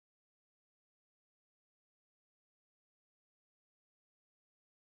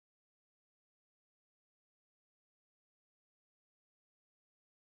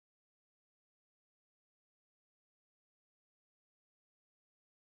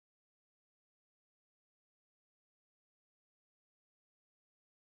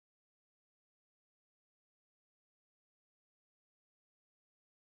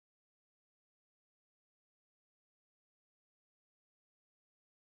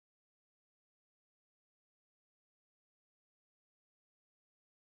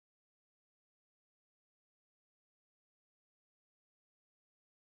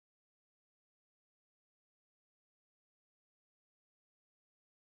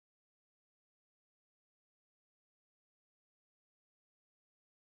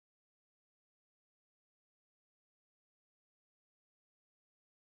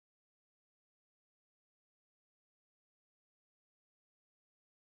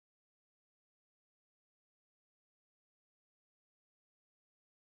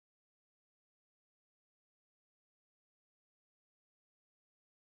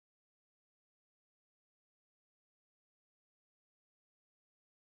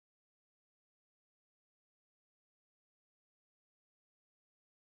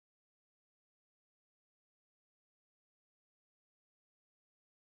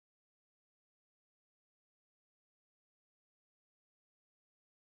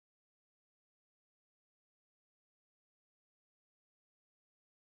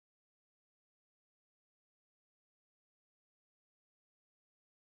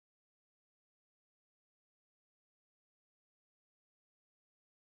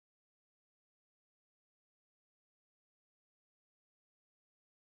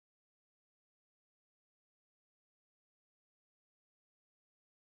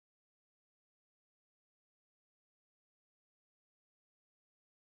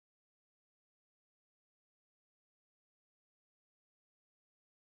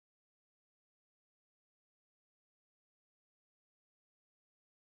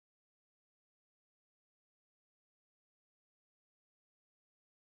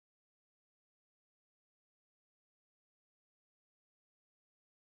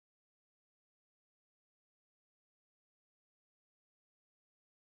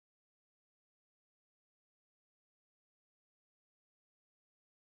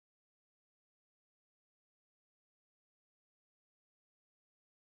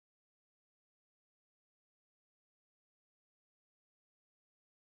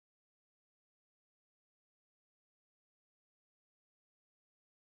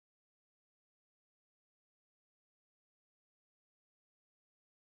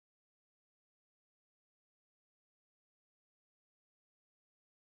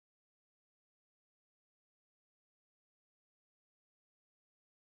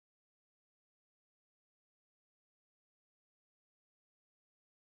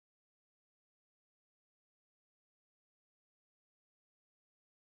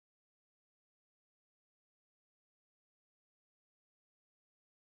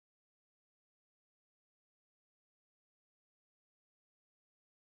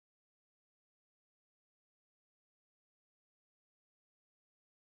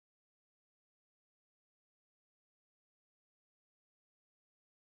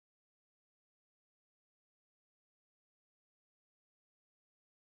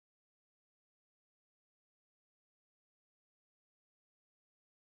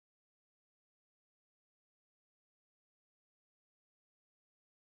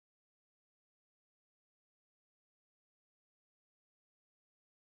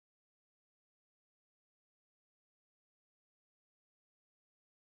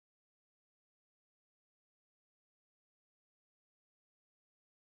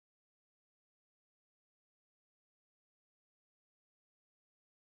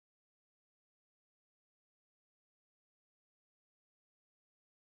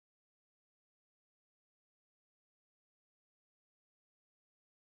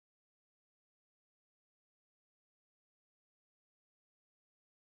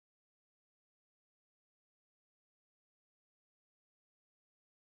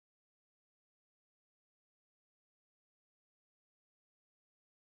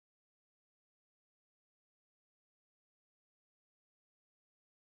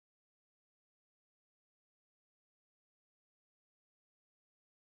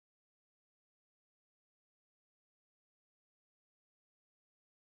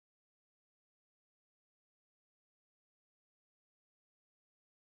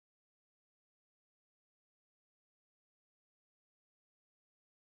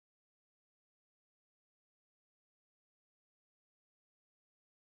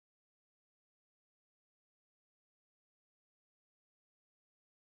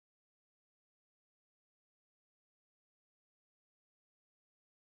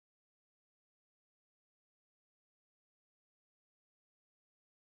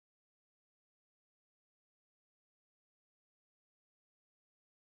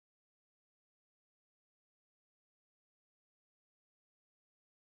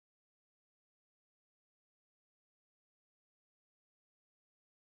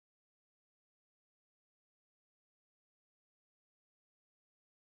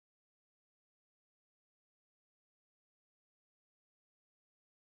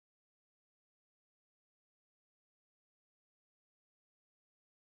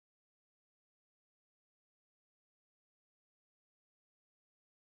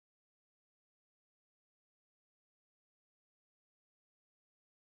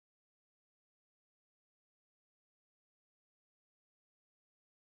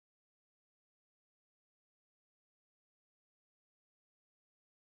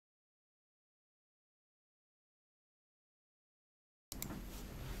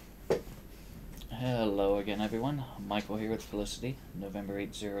Hello again, everyone. Michael here with Felicity, November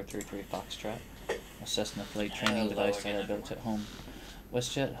 8033 Foxtrot, a Cessna flight training device that I built at home.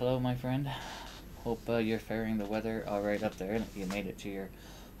 WestJet, hello, my friend. Hope you're faring the weather all right up there. You made it to your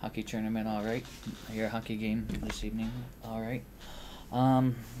hockey tournament all right. Your hockey game this evening all right.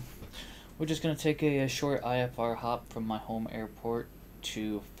 We're just going to take a short IFR hop from my home airport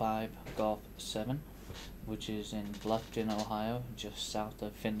to 5 Golf 7, which is in Bluffton, Ohio, just south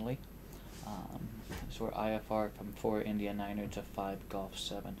of Findlay. So we're IFR from 4 India Niner to 5 Golf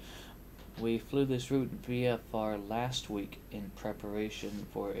 7. We flew this route VFR last week in preparation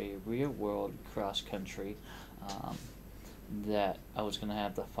for a real-world cross-country that I was going to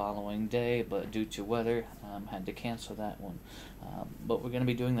have the following day, but due to weather, had to cancel that one. But we're going to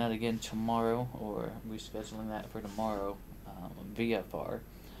be doing that again tomorrow, or rescheduling that for tomorrow, VFR.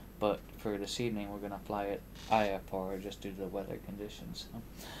 But for this evening, we're going to fly it IFR just due to the weather conditions.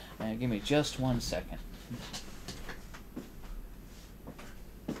 Give me just 1 second.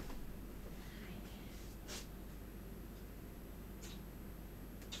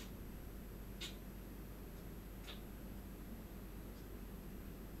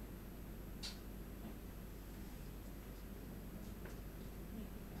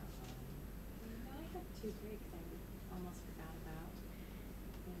 Two breaks I almost forgot about,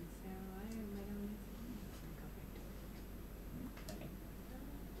 and so I might only go back to work. Okay.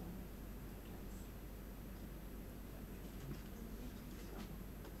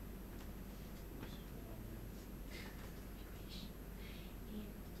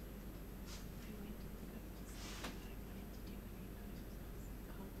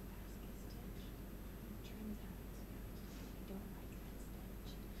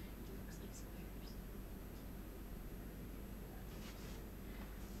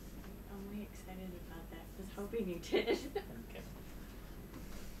 Excited about that. I was hoping you did. Okay.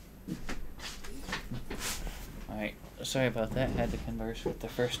 Alright, sorry about that. Had to converse with the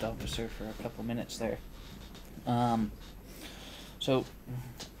first officer for a couple minutes there. So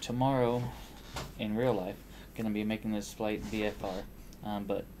tomorrow, in real life, going to be making this flight VFR,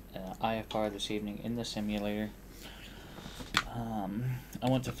 but IFR this evening in the simulator. I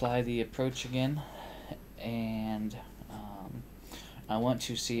want to fly the approach again, and I want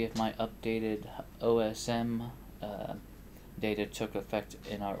to see if my updated OSM data took effect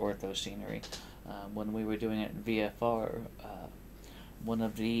in our ortho scenery. When we were doing it in VFR, one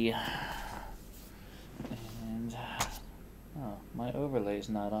of the... and... oh, my overlay is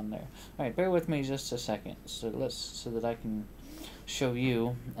not on there. Alright, bear with me just a second so that I can show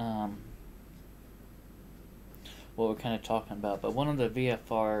you what we're kind of talking about. But one of the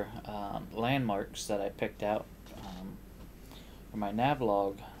VFR landmarks that I picked out for my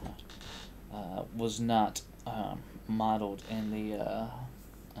navlog was not modeled in the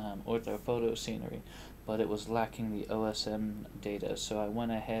orthophoto scenery, but it was lacking the OSM data, so I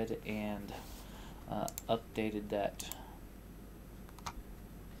went ahead and updated that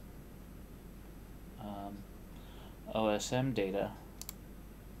OSM data,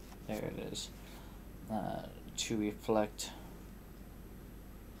 there it is, to reflect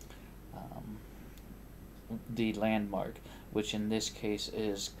the landmark, which in this case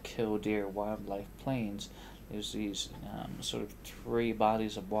is Killdeer Wildlife Plains. There's these sort of 3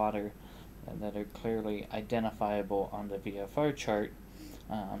 bodies of water that are clearly identifiable on the VFR chart,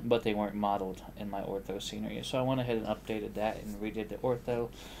 but they weren't modeled in my ortho scenery. So I went ahead and updated that and redid the ortho.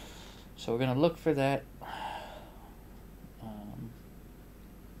 So we're going to look for that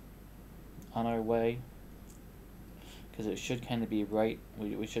on our way, because it should kind of be right,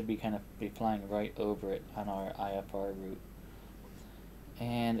 we should be kind of flying right over it on our IFR route.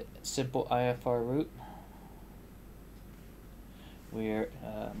 And simple IFR route, we're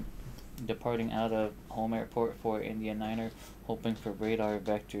departing out of home airport for India Niner, hoping for radar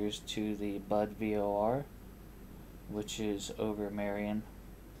vectors to the Bud VOR, which is over Marion,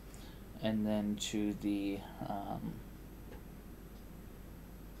 and then to the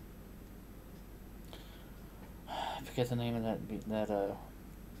I forget the name of that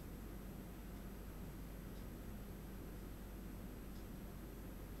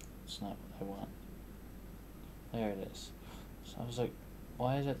it's not what I want. There it is. So I was like,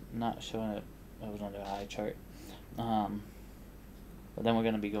 why is it not showing it? It was on the eye chart. But then we're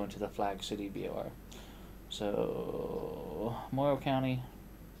going to be going to the Flag City VOR. So Morrow County,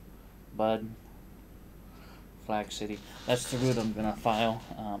 Bud, Flag City. That's the route I'm going to file.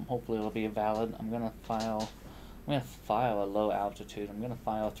 Hopefully it'll be valid. I'm going to file a low altitude. I'm going to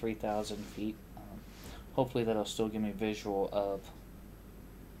file 3,000 feet. Hopefully that'll still give me visual of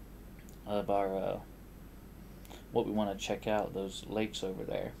our what we want to check out, those lakes over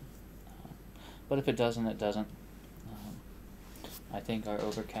there. but if it doesn't, it doesn't. I think our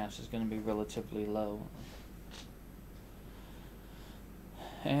overcast is going to be relatively low.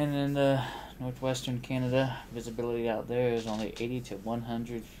 And in the northwestern Canada, visibility out there is only 80 to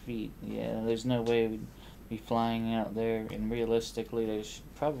 100 feet. Yeah, there's no way we'd be flying out there, and realistically, there's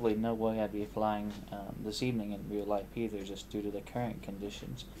probably no way I'd be flying this evening in real life either, just due to the current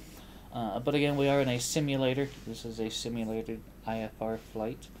conditions. But again, we are in a simulator. This is a simulated IFR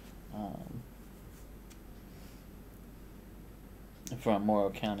flight from Morrow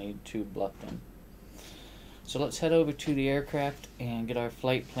County to Bluffton. So let's head over to the aircraft and get our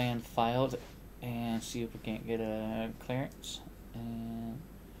flight plan filed and see if we can't get a clearance and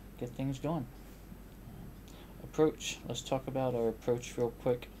get things going. Approach. Let's talk about our approach real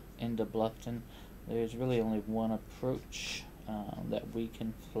quick into Bluffton. There's really only one approach that we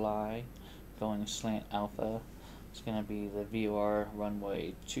can fly going slant alpha. It's going to be the VOR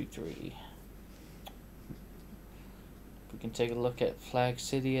runway 23. We can take a look at Flag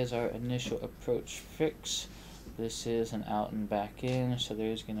City as our initial approach fix. This is an out and back in, so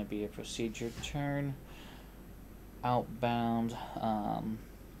there's going to be a procedure turn outbound on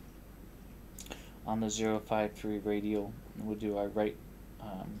the 053 radial. We'll do our right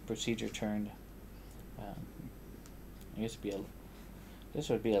procedure turn. This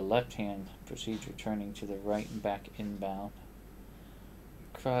would be a left-hand procedure turning to the right and back inbound.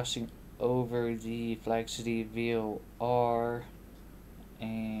 Crossing over the Flag City VOR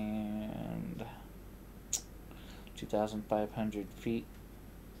and 2,500 feet.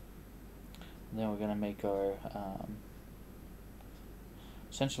 And then we're going to make our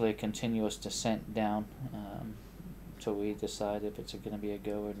essentially a continuous descent down until we decide if it's going to be a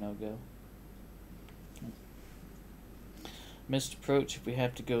go or no go. Missed approach. If we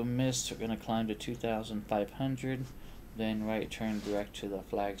have to go missed, we're going to climb to 2,500. Then right turn direct to the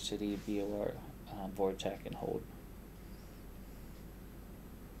Flag City VOR VORTAC and hold.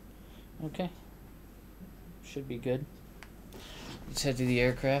 Okay. Should be good. Let's head to the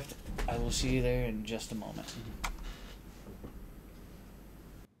aircraft. I will see you there in just a moment.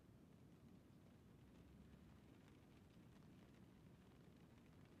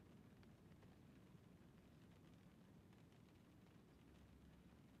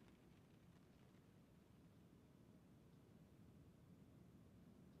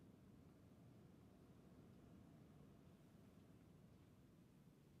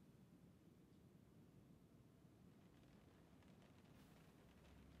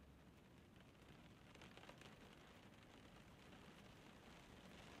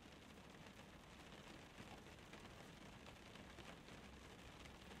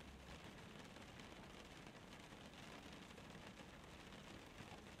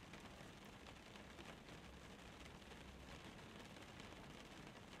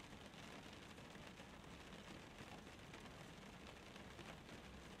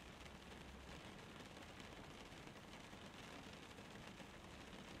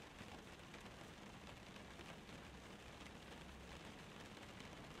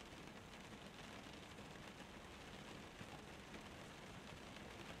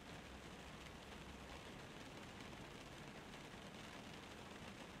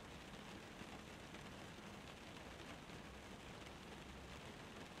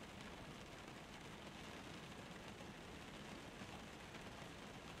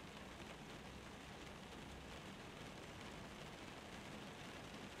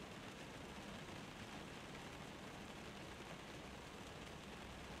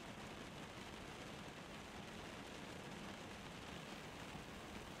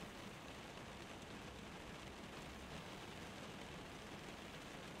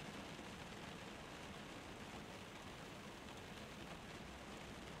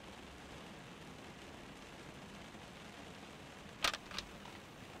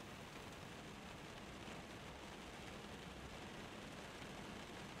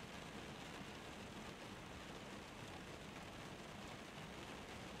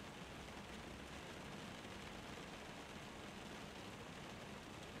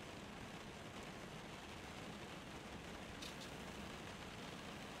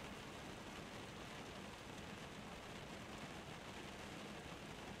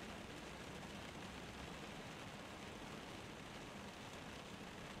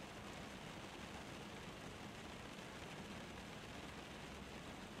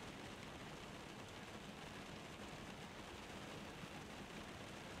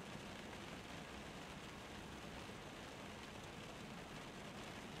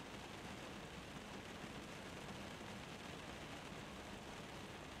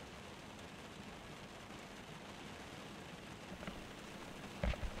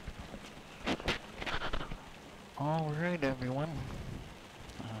 Alright everyone,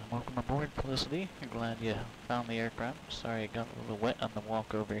 welcome aboard Felicity. Glad you found the aircraft. Sorry it got a little wet on the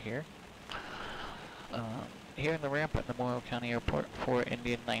walk over here. Here in the ramp at the Morrow County Airport for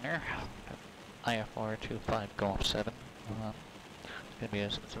Indian Niner, IFR 25 Golf 7.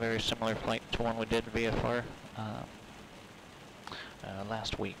 It's a very similar flight to one we did VFR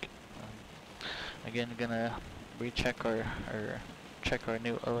last week. Again, gonna recheck check our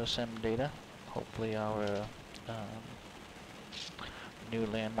new OSM data. Hopefully our new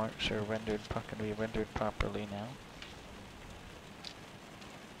landmarks are can be rendered properly now.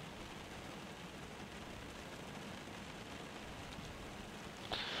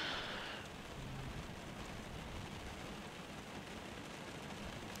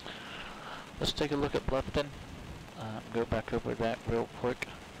 Let's take a look at Bluffton. Go back over that real quick.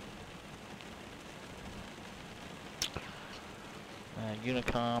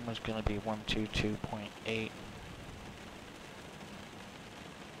 Unicom is going to be 122.8.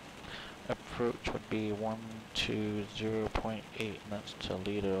 Approach would be 120.8, and that's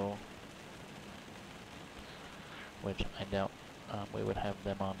Toledo, which I doubt we would have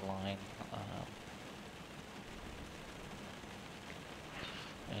them online.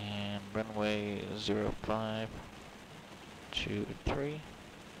 And runway 0523,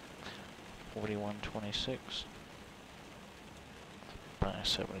 4126 by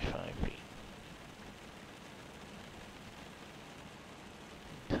 75 feet.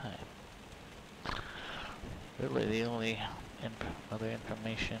 Okay. Really, the only other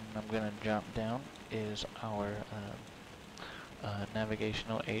information I'm going to jot down is our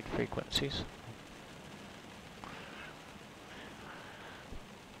navigational aid frequencies.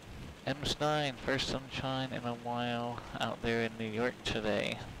 M9, first sunshine in a while out there in New York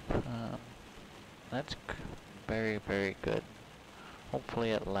today. That's very, very good.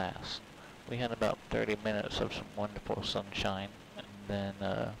 Hopefully it lasts. We had about 30 minutes of some wonderful sunshine, and then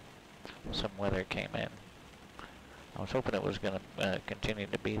some weather came in. I was hoping it was going to continue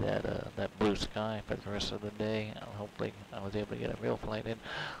to be that blue sky for the rest of the day. Hopefully I was able to get a real flight in,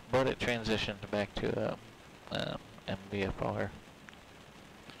 but it transitioned back to MVFR.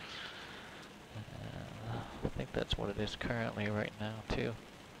 I think that's what it is currently right now too.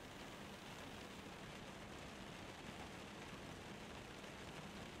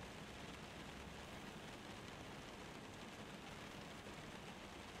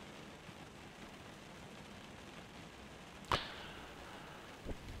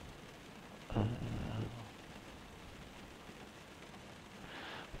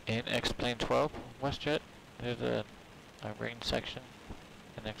 In X-Plane 12, WestJet, there's a range section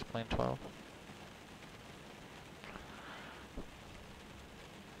in X-Plane 12.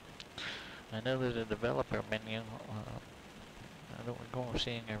 I know there's a developer menu. I don't recall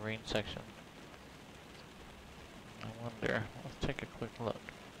seeing a range section. I wonder. Let's take a quick look.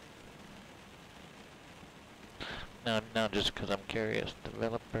 No, just because I'm curious.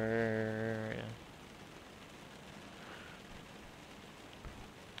 Developer.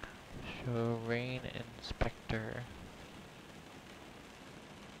 Show rain inspector.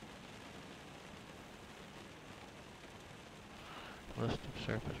 List of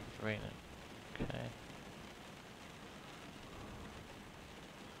surface with rain. Okay.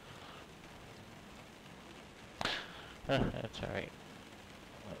 That's alright.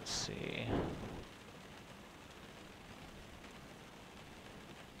 Let's see.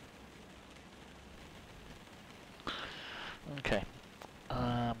 Okay.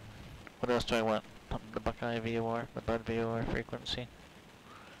 What else do I want? The Buckeye VOR, the Bud VOR frequency.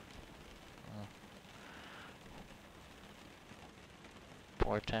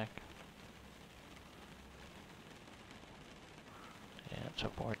 Vortec. Yeah, it's a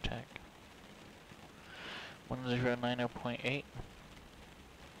Vortec. 1090.8.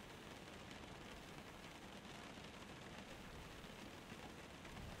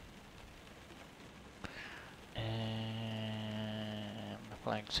 And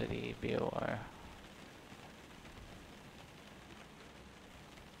Flag City VOR.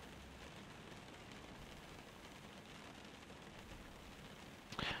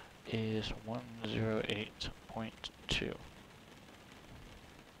 Is 108.2.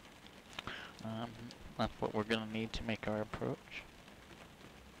 That's what we're going to need to make our approach.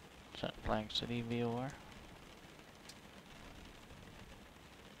 Is that Flag City VOR?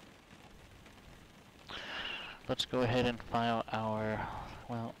 Let's go ahead and file our,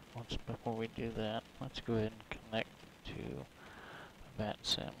 well, before we do that, let's go ahead and connect to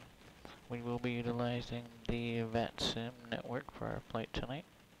VATSIM. We will be utilizing the VATSIM network for our flight tonight.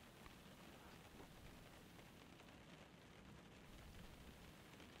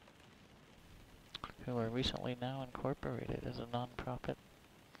 who are recently now incorporated as a nonprofit.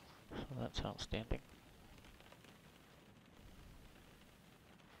 So that's outstanding.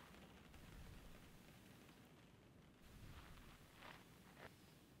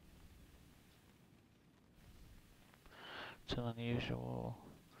 It's an unusual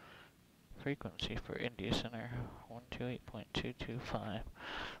frequency for India Center, 128.225.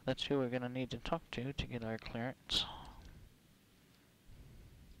 That's who we're going to need to talk to get our clearance.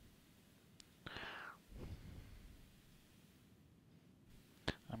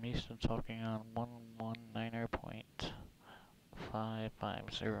 I'm used to talking on 119.550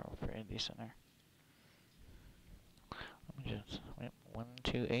 for India Center. Let me just,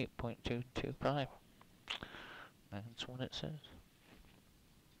 128.225. That's what it says.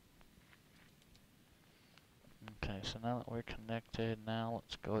 Okay, so now that we're connected, now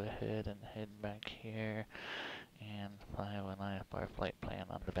let's go ahead and head back here and file an IFR flight plan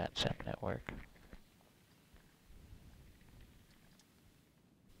on the VATSIM network.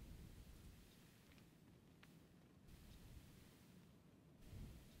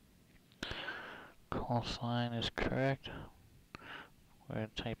 Call sign is correct. We're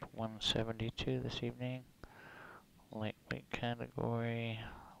at type 172 this evening. Lightweight category.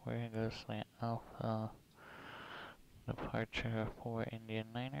 We're going to go slant alpha. Departure for Indian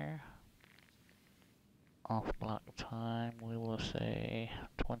Niner. Off block time, we will say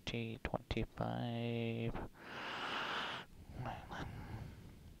 2025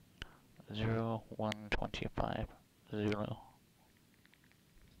 0125 Zulu.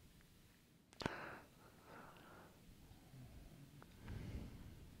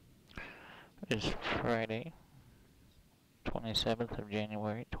 It's Friday, 27th of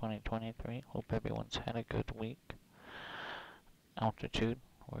January 2023. Hope everyone's had a good week. Altitude,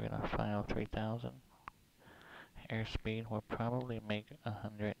 we're going to file 3000. Airspeed, we'll probably make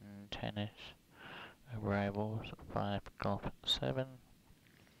 110-ish. Arrivals, 5 Golf 7.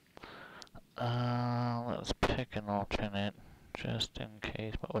 Let's pick an alternate, just in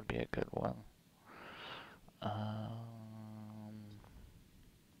case. What would be a good one?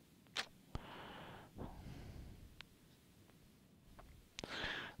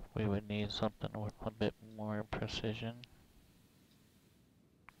 We would need something with a bit more precision.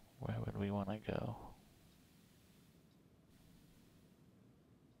 Where would we want to go?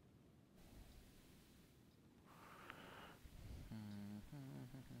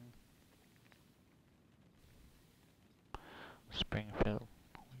 Springfield.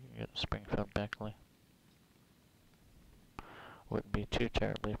 We can get Springfield Beckley. Wouldn't be too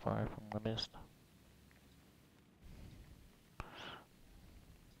terribly far from the mist.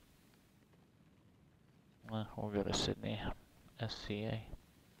 We'll go to Sydney, SCA.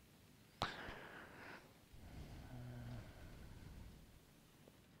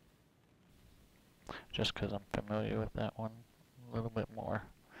 Just because I'm familiar with that one a little bit more.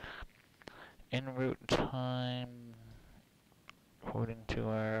 En route time, according to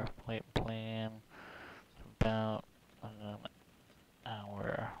our flight plan, about an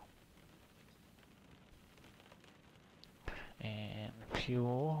hour. And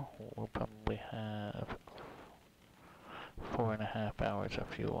fuel, we'll probably have 4.5 hours of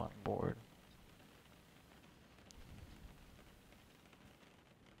fuel on board.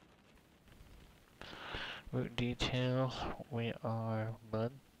 Route details, we are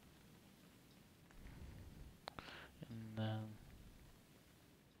Bud. And then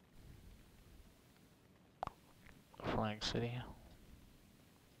Flag City.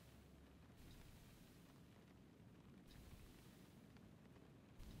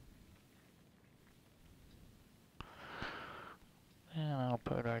 And I'll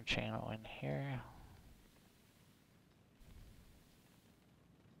put our channel in here.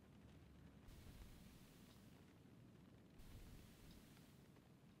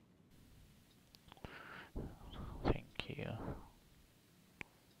 Thank you.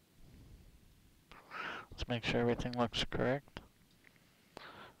 Let's make sure everything looks correct.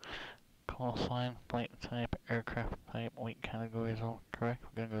 Call sign, flight type, aircraft type, weight category is all correct.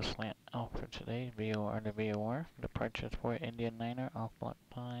 We're gonna go slant alpha today, VOR to VOR. Departures for Indian Niner, off block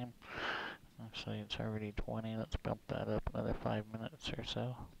time. Actually, it's already 20. Let's bump that up another 5 minutes or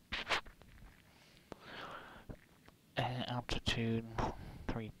so. And altitude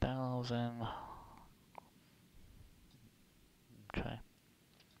 3000. Okay.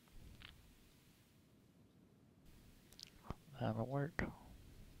 That'll work.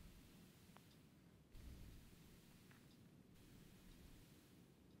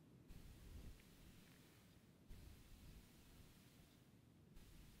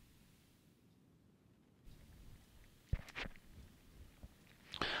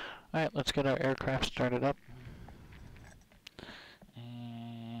 Alright, let's get our aircraft started up.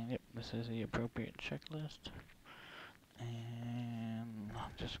 And yep, this is the appropriate checklist. And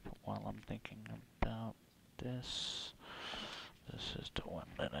just while I'm thinking about this, this is the one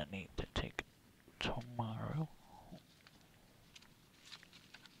that I need to take tomorrow.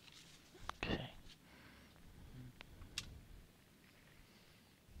 Okay.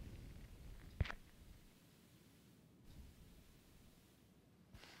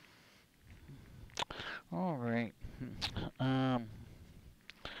 Alright.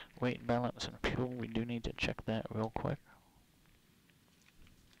 Weight, balance, and fuel. We do need to check that real quick.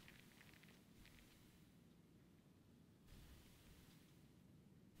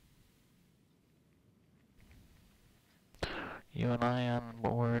 You and I on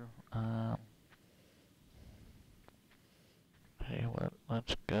board. Hey,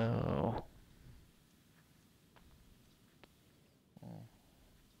 let's go.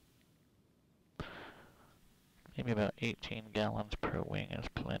 Maybe about 18 gallons per wing is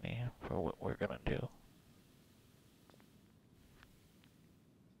plenty for what we're gonna do.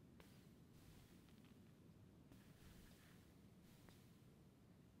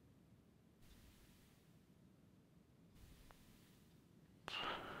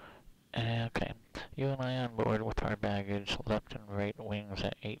 Okay, you and I on board with our baggage, left and right wings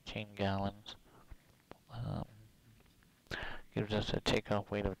at 18 gallons. Gives us a takeoff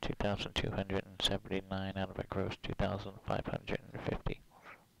weight of 2,279 out of a gross 2,550.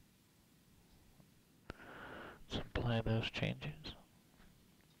 Let's apply those changes.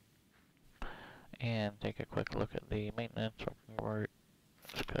 And take a quick look at the maintenance report,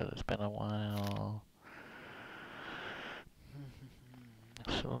 because it's been a while.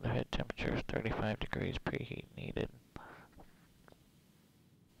 Cylinder head temperature is 35 degrees, preheat needed.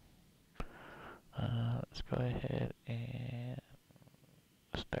 Let's go ahead and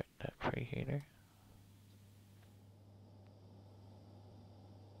start that preheater.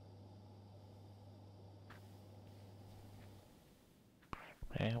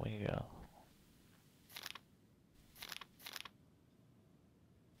 There we go.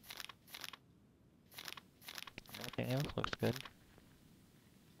 Everything else looks good.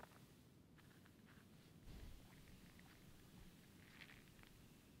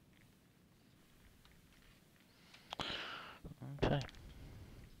 Okay.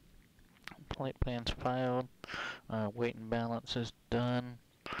 Flight plans filed. Weight and balance is done.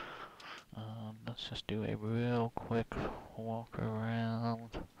 Let's just do a real quick walk around.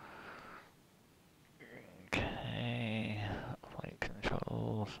 Okay. Flight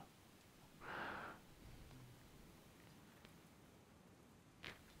controls.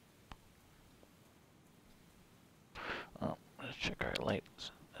 Let's check our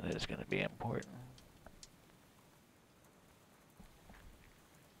lights. That is going to be important.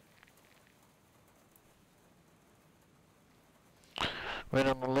 Right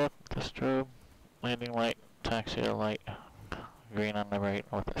on the left, the strobe, landing light, taxi light, green on the right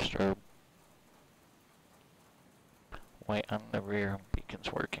with the strobe, white on the rear,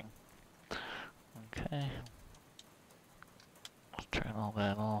 beacon's working. Okay. Let's turn all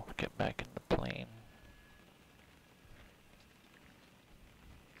that off, get back in the plane.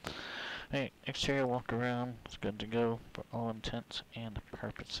 Hey, exterior walk around, it's good to go for all intents and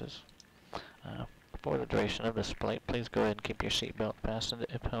purposes. For the duration of this flight, please go ahead and keep your seatbelt fastened.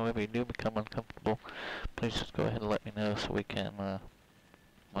 If, however, you do become uncomfortable, please just go ahead and let me know so we can,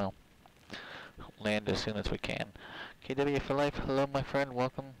 well, land as soon as we can. KW for life, hello my friend,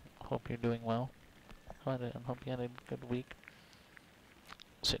 welcome. Hope you're doing well. I hope you had a good week.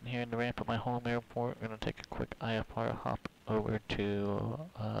 Sitting here in the ramp at my home airport, we're going to take a quick IFR hop over to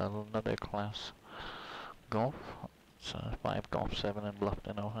another class Golf. It's 5 Golf 7 in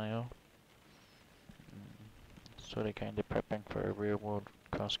Bluffton, Ohio. Sort of kind of prepping for a real world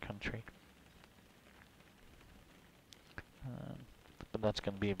cross country. But that's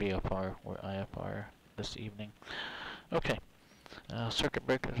going to be a VFR or IFR this evening. Okay, circuit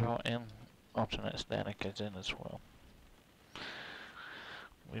breakers are all in, alternate static is in as well.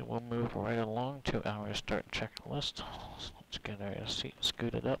 We will move right along to our start checklist. So let's get our seat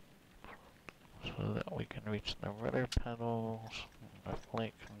scooted up so that we can reach the rudder pedals, the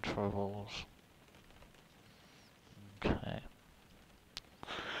flight controls. Okay.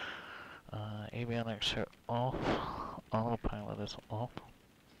 Avionics are off. Autopilot is off.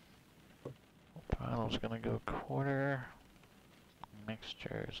 Throttle's gonna go quarter.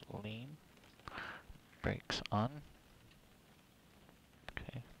 Mixture's lean. Brakes on.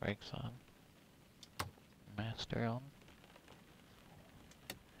 Okay, brakes on. Master on.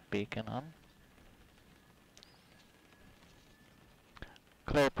 Beacon on.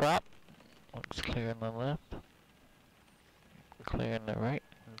 Clear prop. Looks clear on the left. Clear on the right.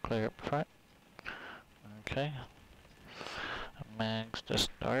 And clear up front. Okay. Mags to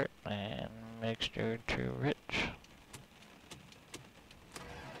start and mixture to rich.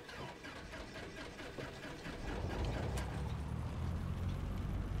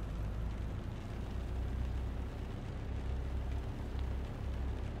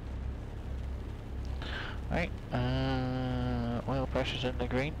 Alright, oil pressure's in the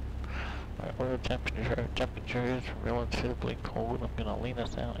green. Our oil temperature is relatively cold. I'm gonna lean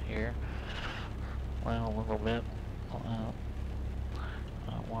us out here. Well, a little bit. I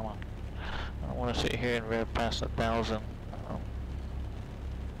don't wanna sit here and rev past 1,000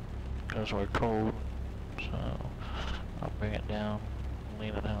 because we're cold. So I'll bring it down,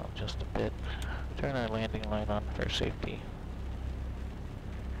 lean it out just a bit. Turn our landing light on for safety.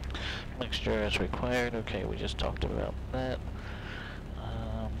 Mixture as required. Okay, we just talked about that.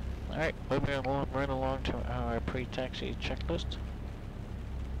 Alright, moving along, right along to our pre-taxi checklist.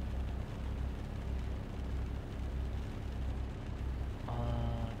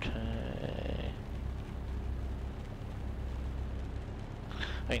 Okay.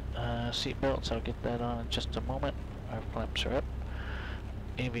 Alright, seat belts, I'll get that on in just a moment. Our flaps are up.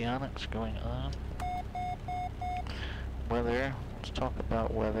 Avionics going on. Weather, let's talk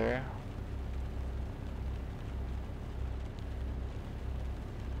about weather.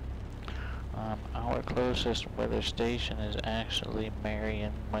 Our closest weather station is actually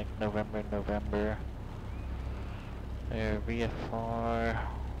Marion, like November. Their VFR.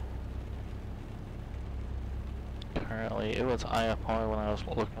 Currently, it was IFR when I was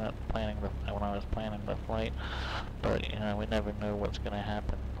looking at planning the flight, but you know we never know what's going to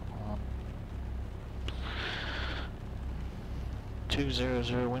happen.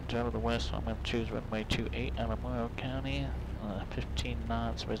 200 winds out of the west, so I'm going to choose runway 28 out of Morrow County. 15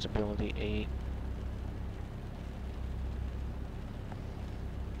 knots, visibility 8.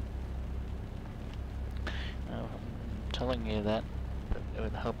 I'm telling you that, but it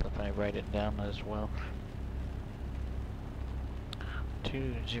would help if I write it down as well.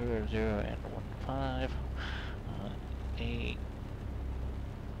 200 and 15, 8,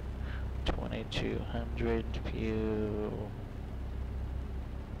 2200 view.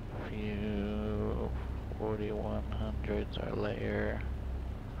 4100s our layer.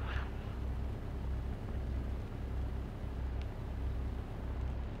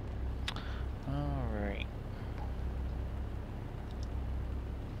 Alright.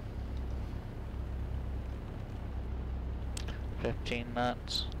 $15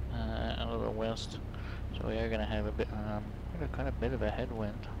 knots out of the west, so we are going to have a bit, kind of bit of a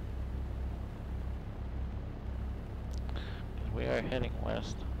headwind. We are heading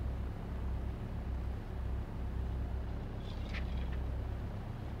west.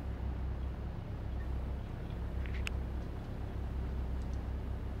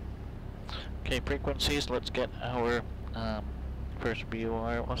 Okay, frequencies, let's get our first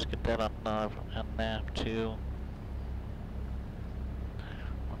BOR. Let's get that on nav 2.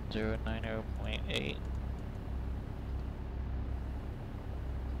 1090.8.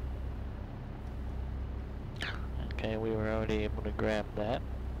 Okay, we were already able to grab that.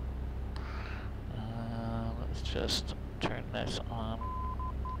 Let's just turn this on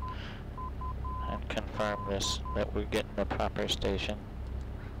and confirm that we're getting the proper station.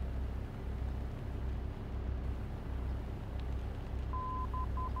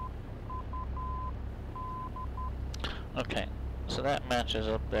 Okay, so that matches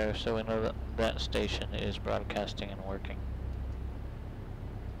up there, so we know that that station is broadcasting and working.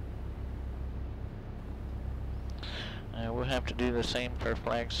 We'll have to do the same for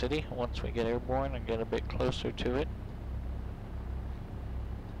Flag City once we get airborne and get a bit closer to it.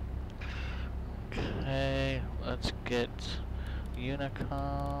 Okay, let's get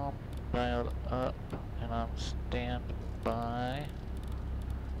Unicom dialed up and on standby.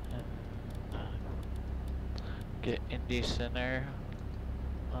 And get Indy Center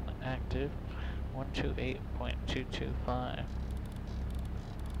on active. 128.225.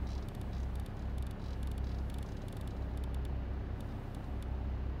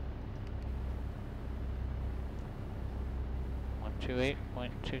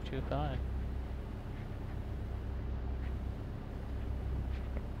 .225.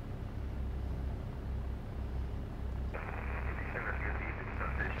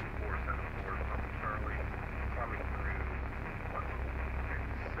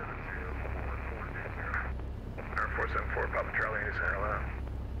 Papa Charlie, is hello.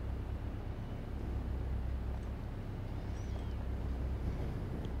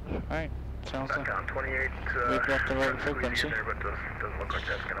 Alright, Sounds like Background 28, we've got the right trying to squeeze frequency. in there, but doesn't look like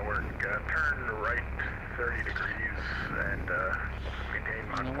that's gonna work. Turn right 30 degrees and maintain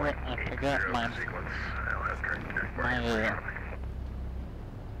You know Mach what? I forgot 0.80 my sequence. I'll have turn connect bar my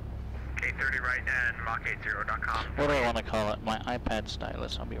K30 right and Mach80.com. what do I want to call it? My iPad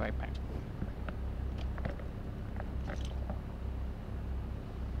stylus. I'll be right back.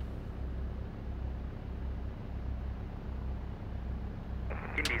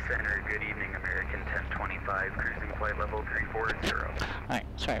 Indy Center, good evening, American 1025, cruising flight level 340. Alright,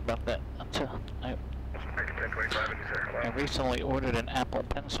 sorry about that. Until American 1025, Indy Center, I hello. recently ordered an Apple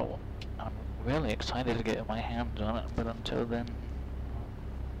Pencil. I'm really excited to get my hands on it, but until then,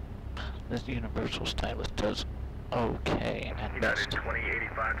 this universal stylus does okay at United best.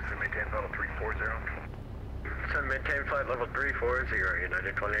 2085, descend maintain level 340. Descend maintain flight level 340,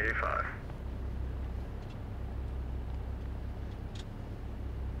 United 2085.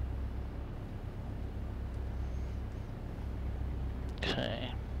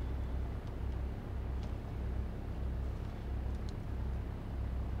 Okay.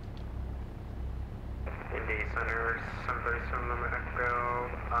 Indy Center, 737 Lima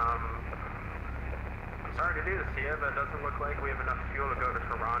Echo. I'm sorry to do this to you, but it doesn't look like we have enough fuel to go to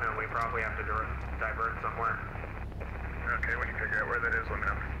Toronto. We probably have to divert somewhere. Okay, when you figure out where that is, let me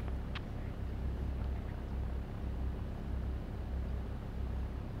know.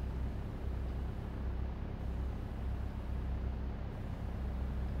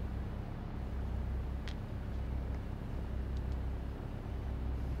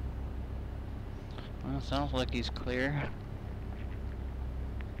 Well, it sounds like he's clear.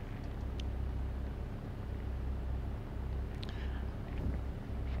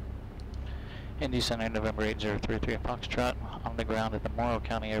 Indy Center, November 8033 Foxtrot, on the ground at the Morrow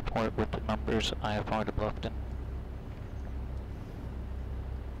County Airport with the numbers IFR to Bluffton.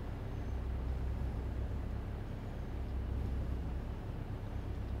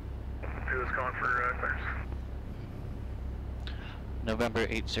 Who was calling for clearance? November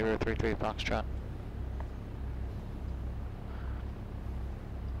 8033 Foxtrot.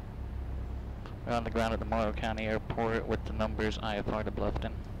 We're on the ground at the Morrow County Airport with the numbers IFR to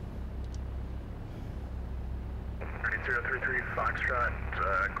Bluffton. 8033 Foxtrot,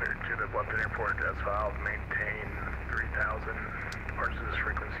 cleared to the Bluffton Airport as filed, maintain 3000, departs to this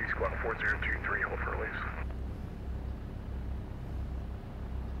frequency, squawk 4023, hold for release.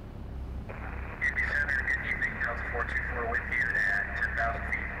 Indy Center, good evening, Delta 424 with you at 10,000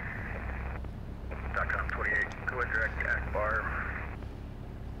 feet. .com 28, go ahead, direct Akbar.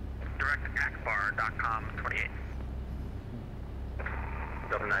 Direct Akbar.com 28.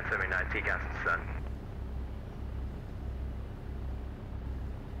 Delta 979, TCAS descend.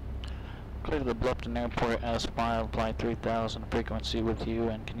 Clear to the Bluffton Airport as filed, flight 3000, frequency with you,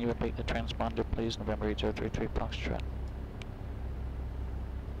 and can you update the transponder please, November 8033 Foxtrot.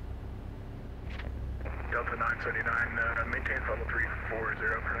 Delta 979, maintain level 340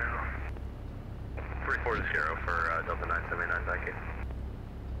 for now. 340 for Delta 979, thank you.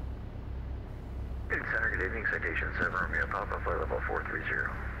 Indy Center, good evening, citation 7 Romeo Papa, flight level 430.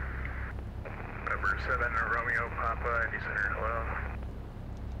 Number 7 Romeo Papa, Indy Center, hello.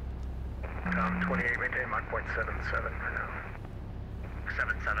 Tom 28, maintain Mach 0.77 for now.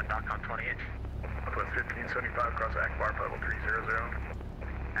 77.com 28. Southwest 1575, cross Akbar, level 300.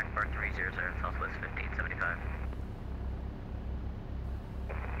 Akbar 300, Southwest 1575.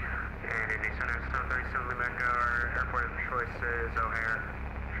 And Indy Center, 737 Lima Echo, our airport of choice is O'Hare,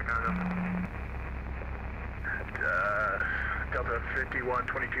 Chicago. Delta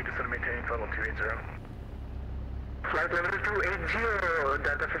 5122, descend and maintain level 280. Flight level 280,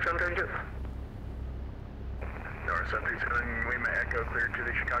 Delta 5122. North 737 Lima Echo, cleared to the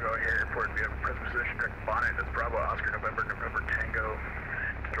Chicago O'Hare Airport via present position direct bonnet. That's Bravo Oscar November Tango.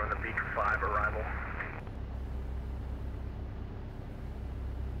 Join the Beacon 5 arrival.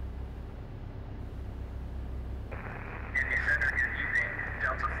 Indy Center, good evening.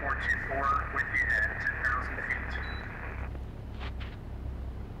 Delta 424 with you at 10,000 feet.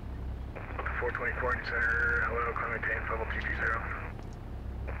 Delta 424 Indy Center, hello, climb maintain level 220.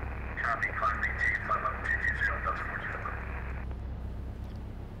 Copy, climb maintain flight level 220, Delta 424.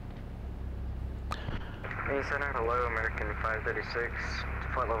 Indy Center, hello, American 536,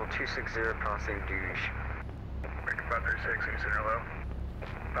 flight level 260, crossing Douche. American 536, Indy Center, hello.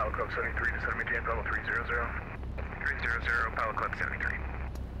 Pilot Club 73, descend and maintain level 300. 300, Pilot Club 73.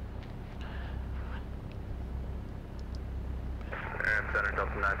 And Center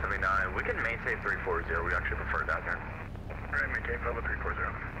Delta 979, we can maintain 340, we actually prefer that here. Alright, maintain level 340.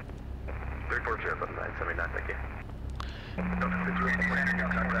 340, Delta 979, thank you. Wow.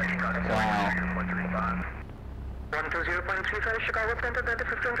 120.35, Chicago Center, Delta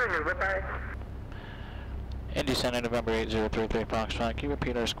 15, goodbye. Indy Center, November 8033 Foxtrot. Can you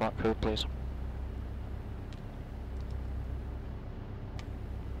repeat our squawk code, please?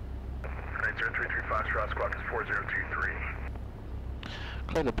 9033 Foxtrot, squawk is 4023.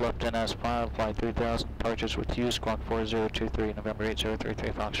 Clear the Bluffton S5, flight 3000, departures with you, squawk 4023, November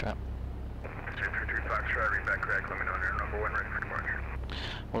 8033 Foxtrot. 033 Foxtrot, read back correct, let me know when you're number 1 ready for departure.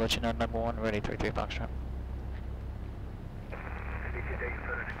 We'll let you know number 1, ready, 33 Foxtrot.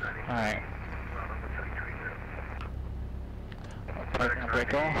 Alright. Parking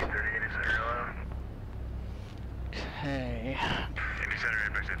brake off. Okay.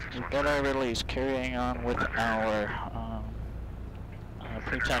 We've got our release, carrying on with our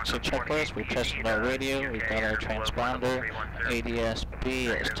pre-taxi checklist. We've tested our radio, we've got our transponder, ADS-B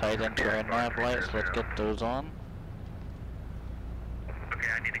is tied into our nav lights. Let's get those on.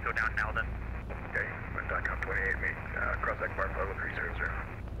 Okay, I need to go down now then. Okay, DOTCOM 28, mate, cross that bar, level 300.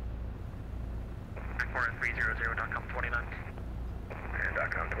 Akbar 300, DOTCOM 29. And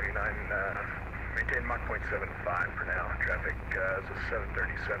DOTCOM 29, maintain Mach 0.75 for now. Traffic is a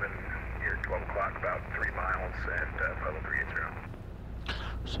 737 here at 12 o'clock, about 3 miles, and level 380.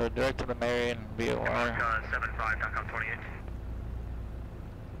 So direct to the Marion VOR. 75, DOTCOM 28.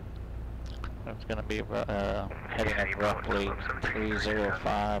 It's going to be heading up roughly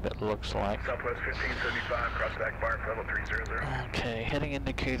 305, it looks like. Southwest 1575, cross back bar, level 300. Okay, heading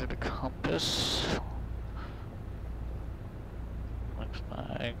indicator to compass. Looks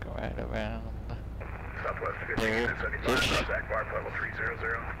like right around Southwest there. 1575, cross back bar, level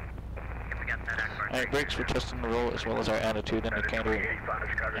 300. Alright, brakes, we're testing the roll as well as our attitude indicator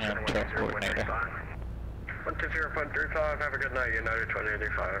and track coordinator. 120.35, have a good night, United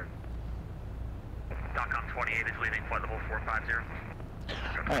 2085. DOTCOM 28 is leaving flight level 450.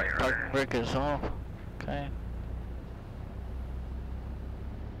 Alright, parking brake is off. Okay.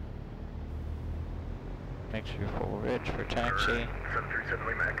 Make sure you're full ridge for taxi. 737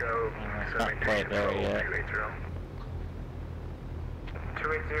 Lima Echo, Not quite there yet.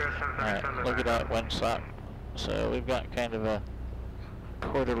 280. Alright, look at that wind stop. So we've got kind of a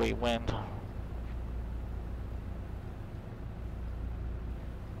quarterly wind.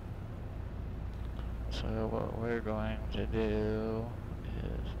 So what we're going to do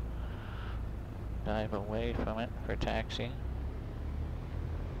is dive away from it for taxi.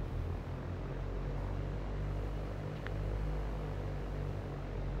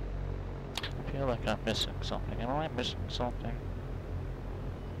 I feel like I'm missing something. Am I missing something?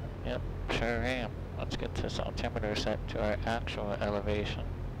 Yep, sure am. Let's get this altimeter set to our actual elevation.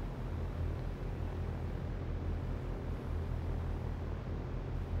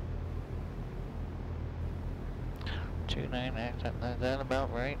 Is that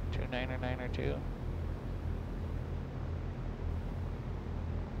about right? 29 or 9 or 2?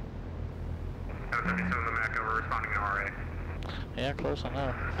 We're responding to RA. Yeah, close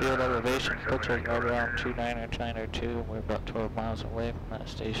enough. Field elevation puts us right around 29 or 9 or 2. We're about 12 miles away from that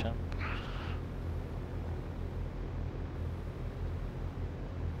station.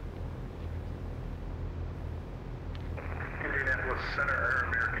 Indianapolis Center,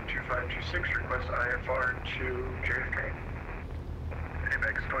 American 2526, request IFR to JFK.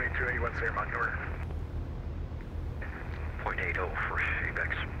 ABEX 2281, say your Mach number. 0.80 for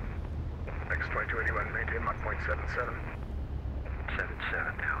ABEX. ABEX 2281, maintain Mach 0.77.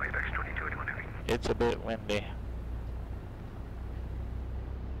 77 now, ABEX 2281 heavy. It's a bit windy.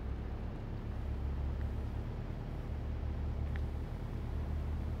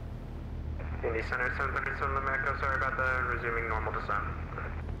 Indy Center 737 Lima Echo, sorry about that, resuming normal descent.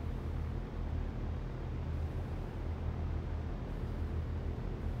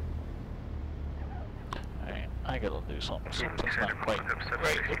 Alright, I gotta do something. Something's not quite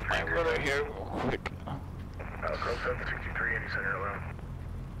right with my rudder here real quick. Cross 763, Indy Center alone.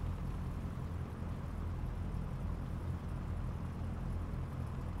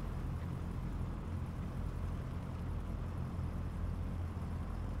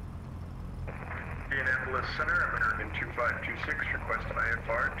 Indianapolis Center, American 2526, request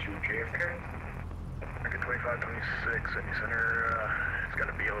IFR to JFK. American 2526, Indy Center, it's got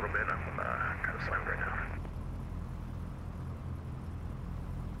to be a little bit, I'm kind of slammed right now.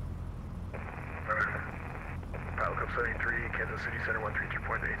 Pilot Club 73, Kansas City Center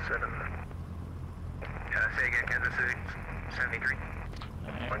 132.87. Say again, Kansas City 73.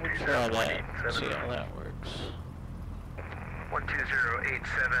 Alright, we'll try that. See how that works.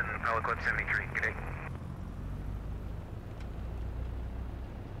 12087, Pilot Club 73, good day.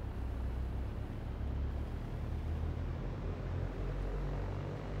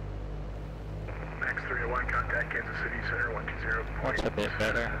 Kansas City Center, 120. That's a bit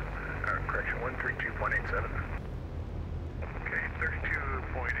better. Correction, 132.87. Okay,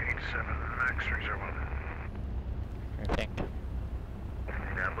 32.87, max 301. I think.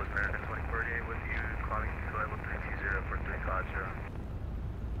 Indianapolis American 2048 with you, climbing to level 320 for 350.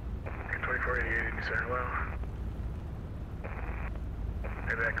 Okay, 2488, Indy Center low.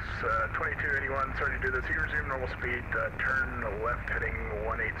 AVX 2281, sorry to do this. You can resume normal speed, turn left heading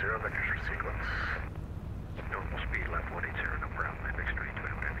 180, vectors for sequence. Normal speed left 180, no problem. AVX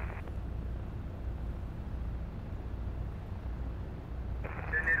 2281.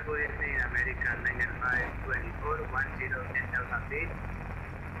 Senate good evening, American 90524, 10 10,000 feet.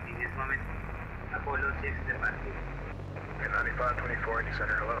 In this moment, Apollo 6 departing. Okay, 9524, Indy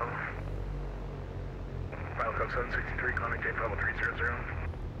Center hello. File code 763, climbing tape level 300.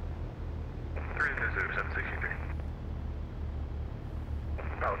 763.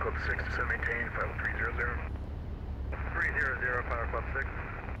 File code 6, descend maintain, file 300. 300, Power Club 6.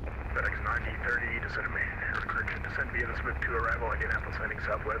 FedEx 9030, descend to main. Correction, descend via the Smith 2 arrival, Indianapolis heading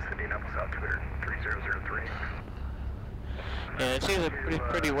southwest, Indianapolis altitude 3003. Yeah, it's either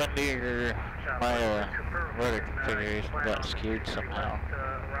pretty windy or my rotor configuration got skewed somehow.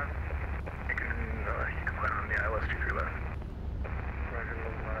 You can plan on the ILS 23 left. Roger,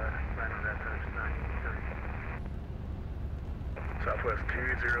 we'll plan on that times 930. Southwest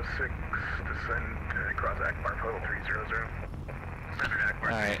 206, descend across Akbar level 300.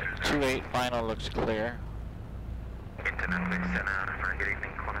 Alright, 28 final looks clear. International Cessna, for good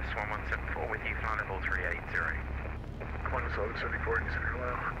evening, Qantas 1174 with you, flight level 380. Qantas 1174, Indy Center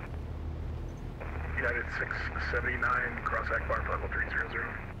low. United 679, cross Akbar level 300.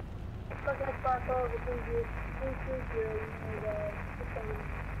 Let's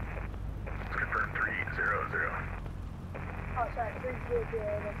confirm 300. Oh, sorry,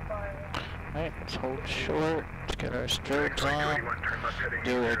 300, that's fine. Alright, let's hold short, let's get our strobes on, turn left heading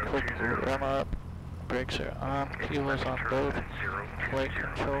do a 020. quick run up, brakes are on, fuel's on both, flight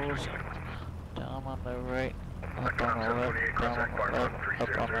controls, down on the right, up on the left, down on the left,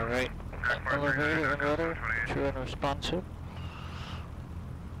 up on the right, elevator and rudder, true and responsive.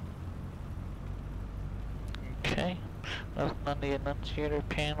 Okay, nothing on the annunciator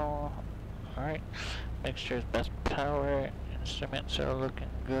panel. Alright, mixture's best power, instruments are looking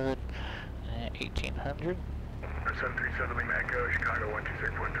good. 1800. 737 Lima Echo, Chicago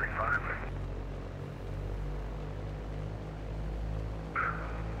 120.35.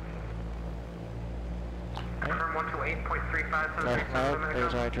 Confirm 128.35. Left mag,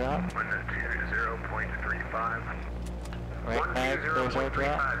 there's our drop. 120.35. Right mag, there's our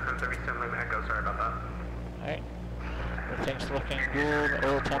drop. 737 Lima Echo, sorry about that. Alright. Everything's looking good.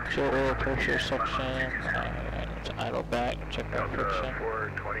 Oil temperature, oil pressure section. Alright, let's idle back, check our friction.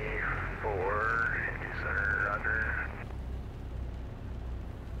 424, Indy Center, Roger.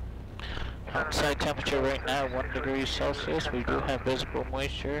 Outside temperature right now, 1 degree Celsius. We do have visible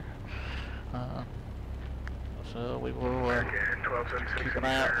moisture. So we will keep an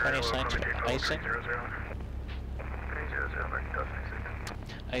eye out for any signs of icing.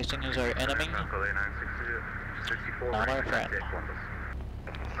 Icing is our enemy, not our friend.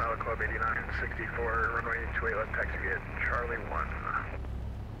 Pilot Club 8964, runway 28 left, taxi via Charlie 1.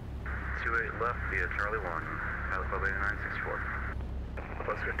 28 left via Charlie 1, Pilot Club 8964.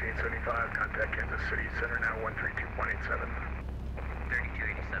 Plus 1575, contact Kansas City Center now 132.87.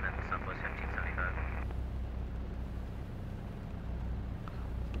 3287, Southwest 1575.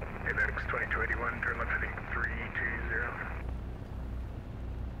 AVX 2281, turn left heading 320.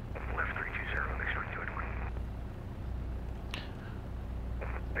 Left 320, AVX 2281.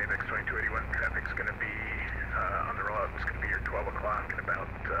 AVX 2281, traffic's going to be on the rollout. It's going to be here 12 o'clock and about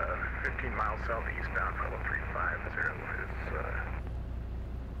 15 miles southeastbound, level 350 is...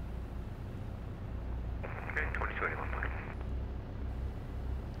 Okay, 2281.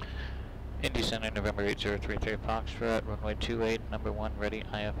 Indy Center, November 8033 Foxtrot, runway 28, number 1, ready,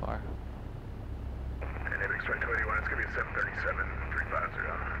 IFR. And AVX 2281, it's going to be a 737, 350.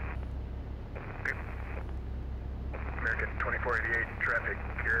 Okay. American 2488, traffic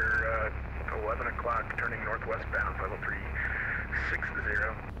here 11 o'clock, turning northwestbound, level 360,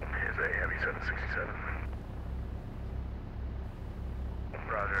 is a heavy 767.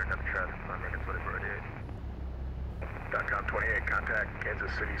 Roger, enough traffic on American 2488. .com 28, contact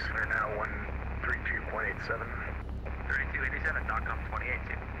Kansas City Center now 132.87. 3287, .com 28,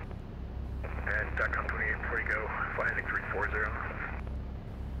 too. And .com 28 before you go, fly heading 340.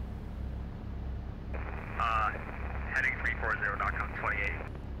 Heading 340, .com 28.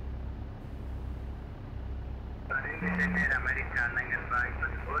 Heading Vision Air America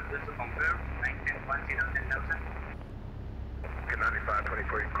 90524, just to confirm, 91010 10,000. Good 95,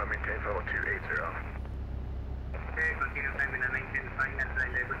 24, you can maintain level 280. Okay, continue climbing at 19 final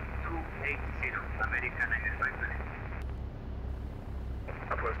flight level 280, America 90524.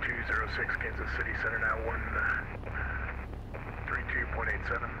 Southwest 206, Kansas City Center now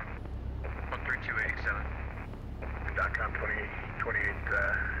 132.87. 132.87. .com 28,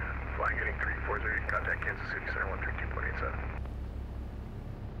 flying heading 340, contact Kansas City Center 132.87.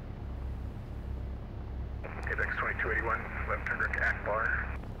 ABEX 2281, left turn direct Akbar.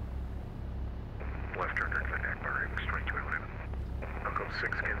 Left turn direct Akbar, ABEX 2281. Uncle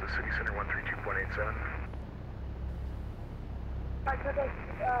 6, Kansas City Center 132.87. I took a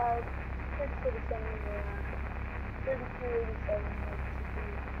 6 to the 7, 3287.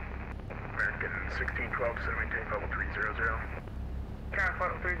 American 1612, center maintain level 300. Count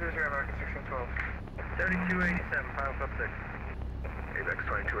 300, American 1612. 3287, final club 6. ABEX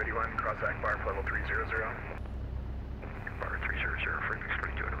 2281, cross Akbar, level 300. Bar 300, Frequency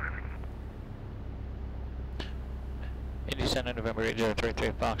 2281. Indy Center, November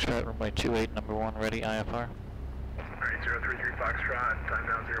 8033 Foxtrot, runway 28, number 1, ready, IFR. Alright, 033 Foxtrot, time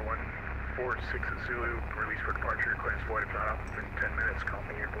down 0146 at Zulu, release for departure, clearance void, if not up in 10 minutes, call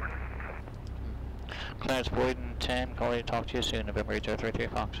me airborne. Clarence Boyden 10, calling to talk to you soon, November 8033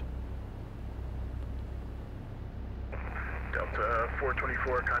 Fox. Delta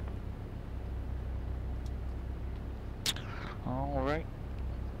 424, Alright.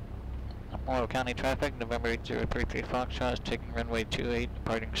 Morrow County traffic, November 8033 Foxtrot is taking runway 28,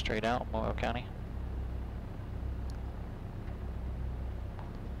 departing straight out, Morrow County.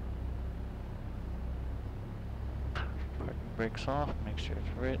 Parking brakes off, make sure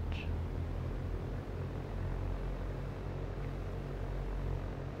it's rich.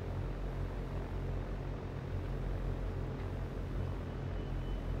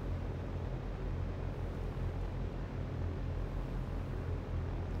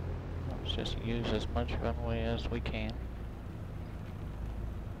 Let's just use as much runway as we can.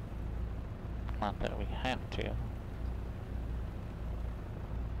 Not that we have to.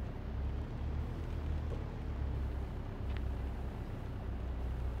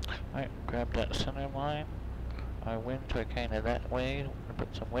 Alright, grab that center line. Our winds are kind of that way. We're gonna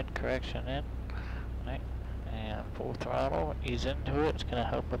put some wind correction in. Alright, and full throttle, ease into it. It's gonna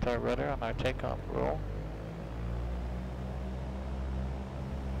help with our rudder on our takeoff roll.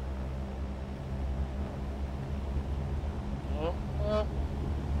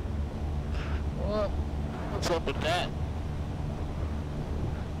 What's up with that?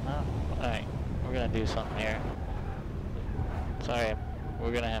 Alright, we're gonna do something here. Sorry,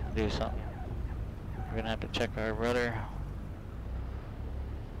 we're gonna have to do something. We're gonna have to check our rudder.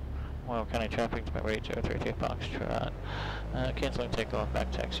 Morrow County traffic, November 8033 Foxtrot. Canceling takeoff,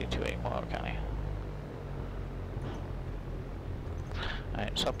 back taxi 28 Morrow County.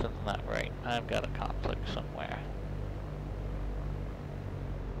 Alright, something's not right. I've got a conflict somewhere.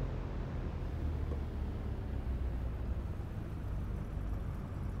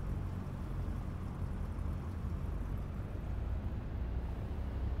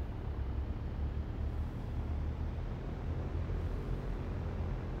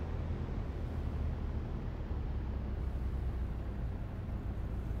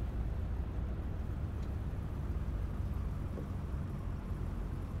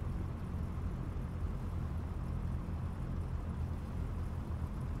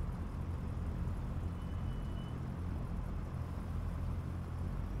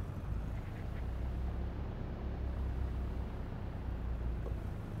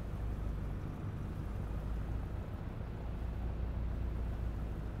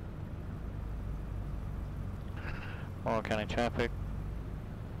 Morrow County traffic,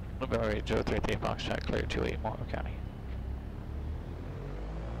 November 8033 Foxtrot, clear 28 Morrow County.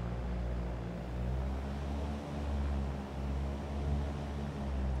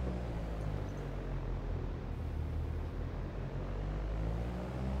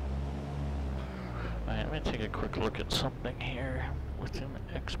 Alright, let me take a quick look at something here within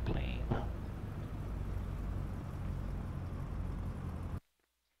the X-plane.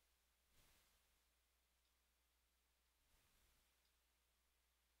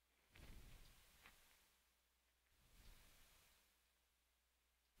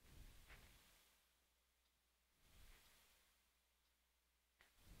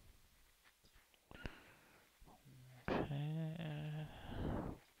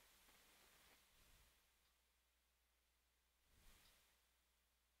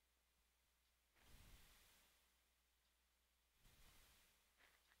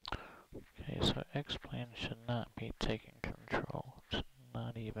 so X-Plane should not be taking control. It's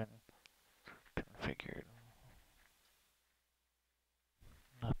not even configured.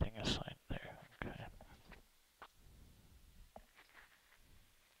 Nothing assigned there. Okay.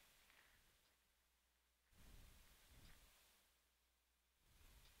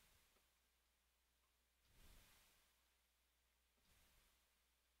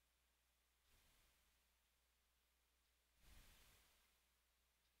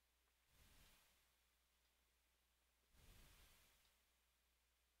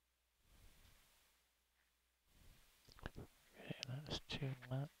 Okay, that's too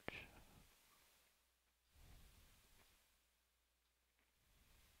much.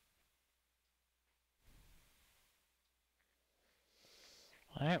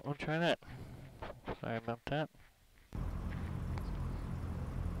 Alright, we'll try that. Sorry about that.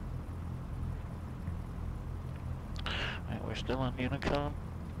 Alright, we're still on Unicode.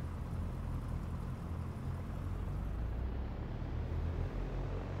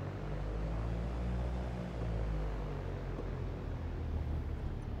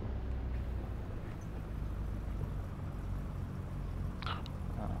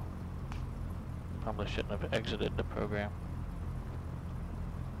 Probably shouldn't have exited the program.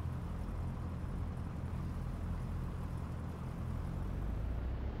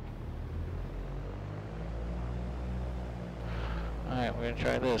 Alright, we're gonna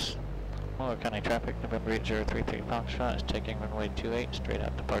try this. Morrow County traffic, November 8033 Foxtrot is taking runway 28, straight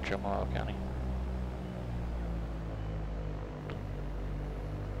out departure Morrow County.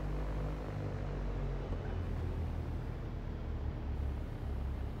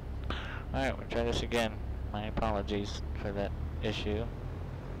 Alright, we'll try this again. My apologies for that issue.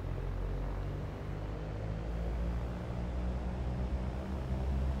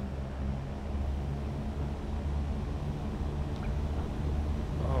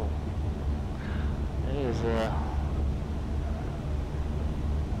 Oh. It is a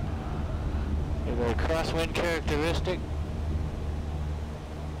crosswind characteristic.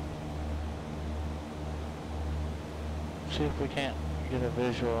 See if we can't get a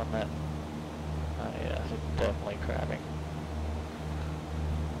visual on that. Oh yeah, it's definitely crabbing.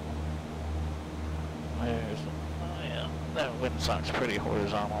 There's, oh yeah, that windsock's pretty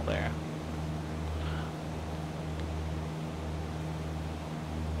horizontal there.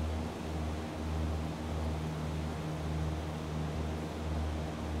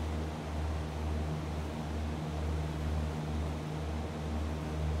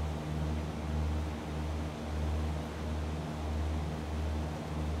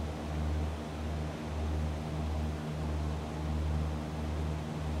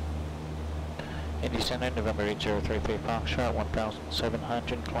 Indy Center, November 8033 Foxtrot,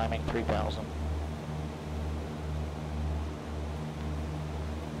 1,700, climbing 3,000.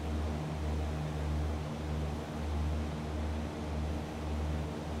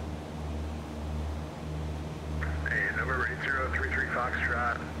 Hey, November 8033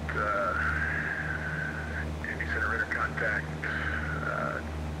 Foxtrot, Indy Center radar contact,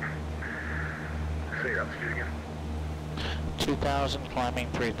 say your altitude again. 2,000, climbing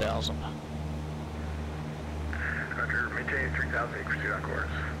 3,000. Roger, maintain 3,000 acres, pursuit on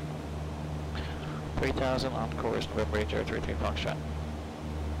course. 3,000 on course, November 8033 Foxtrot.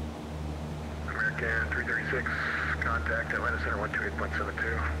 American 336, contact Atlanta Center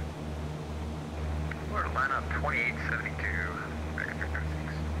 128.72. We're to line up 2872.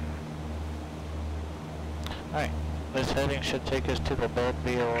 Alright, this heading should take us to the Bud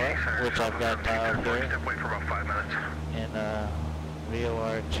VOR, which I've got dialed here Step wait for about 5 minutes. in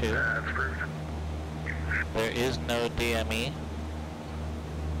VOR 2. That's approved. There is no DME,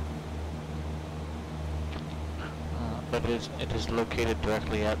 but it is located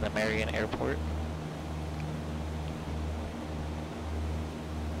directly at the Marion Airport.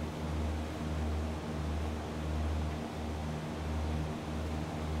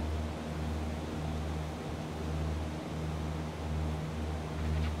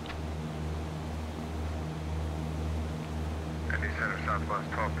 Indy Center Southwest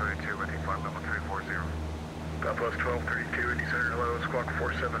 1232 with flight level 340. Southwest 1232, Indy Center, hello, squawk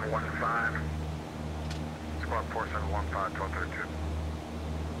 4715. Squawk 4715, 1232.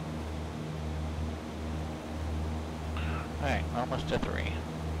 Alright, almost to 3.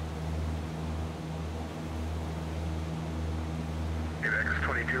 X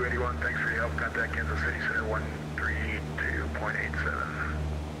 2281, thanks for your help. Contact Kansas City Center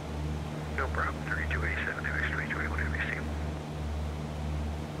 132.87. No problem, 3287, X 2281, NBC.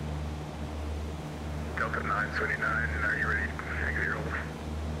 Delta 979, are you ready to exit your over?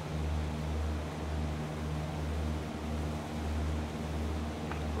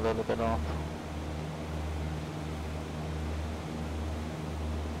 A little bit off.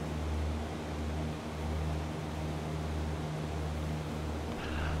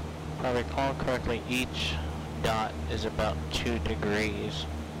 If I recall correctly, each dot is about 2 degrees.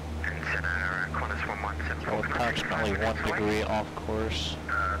 And center, Qantas 117. So approximately 1 degree off course.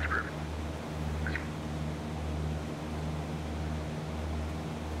 That's perfect.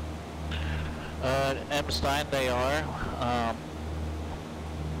 M. Stein, they are.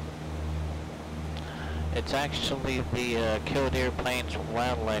 It's actually the Killdeer Plains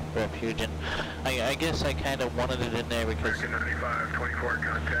Wildlife Refuge, and I guess I kind of wanted it in there because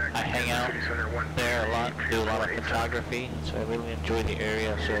I hang out there a lot, do a lot of photography, so I really enjoy the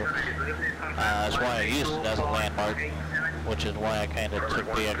area, so that's why I used it as a landmark, which is why I kind of took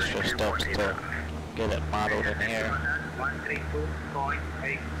the extra steps to get it modeled in here.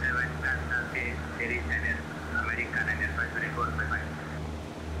 132.87 there is an American advisory for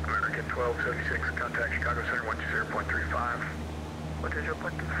American 1276, contact Chicago Center 120.35.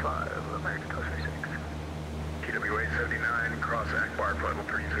 120.35, American 1276. TWA 79, cross Akbar, flight level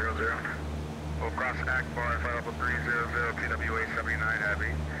 300. We'll cross Akbar, flight level 300, TWA 79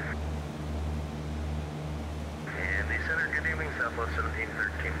 Heavy. And the center, good evening, Southwest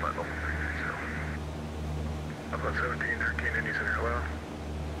 1713, flight level 30. Southwest 1713, Indy Center, hello.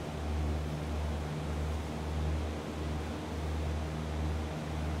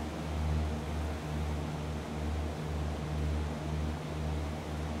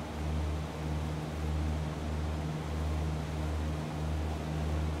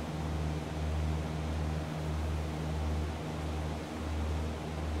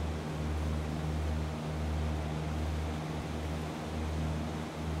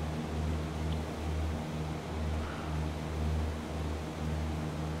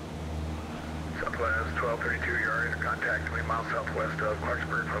 Southwest 1232, you are in contact 20 miles southwest of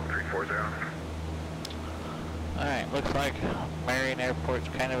Clarksburg, level 340. Alright, looks like Marion Airport's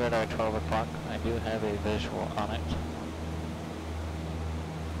kind of at our 12 o'clock. I do have a visual on it.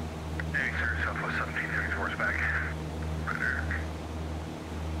 Hey, sir, Southwest 1734 is back. Right there.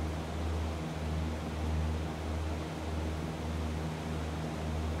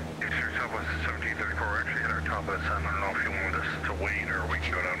 Hey, sir, Southwest 1734, we're actually at our top of the sun. I don't know if you want us to wait or we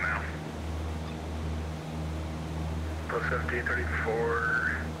can go down now. Plus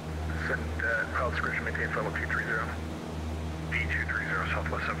 1734, send pilot description, maintain fellow 230. B230,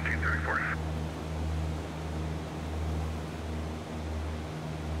 Southwest 1734.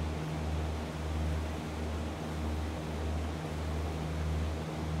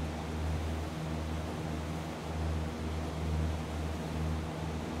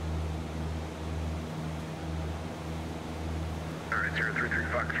 Alright, 033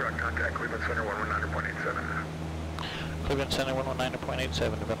 Foxtrot, contact Cleveland Center 119.87. Cleveland Center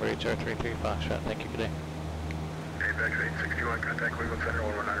 119.87, November 8033 Foxtrot. Thank you, good day. Apex 861, contact Cleveland Center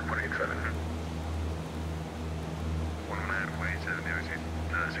 119.87. 119.87,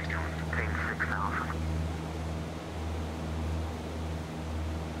 yeah, 61. Take 6000.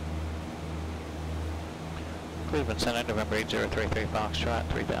 Cleveland Center, November 8033 Foxtrot,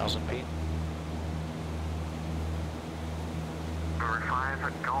 3,000 feet. Number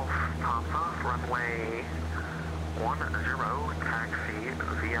 5 Golf Papa, runway 10, taxi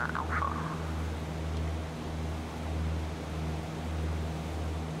via Alpha.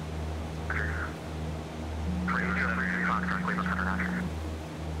 Roger. 3033 Foxtrot, Cleveland Center, Roger.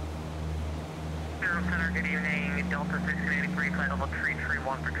 Zero Center, good evening. Delta 1683, flight level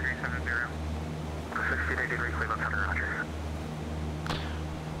 331 for 370. 1683, Cleveland Center, Roger.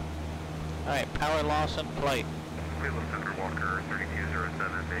 Alright, power loss in flight. Cleveland Center, Walker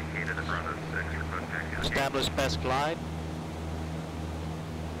 3207, vacated in front of 6, request taxi. Establish best glide.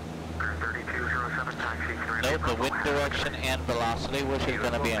 3207, taxi. Note the wind direction and velocity, which is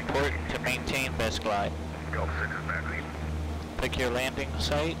going to be important to maintain best glide. Golf 6 is back. Pick your landing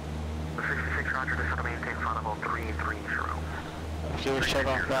site. 66, Roger, descend to maintain flight level 330. Fuel shut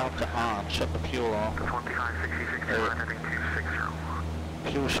off valve to on. Shut the fuel off. 25, 60, 60, landing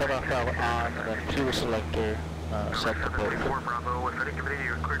 260. Fuel shut off valve on, and then fuel selector set to both. 734 Bravo, with heading committee,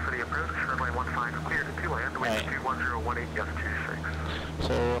 you're cleared for the approach. Runway 15 cleared to land, wind 21018, yes 26.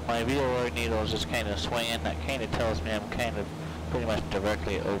 So my VOR needle is just kind of swaying. That kind of tells me I'm kind of pretty much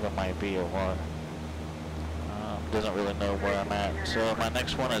directly over my VOR. Doesn't really know where I'm at. So my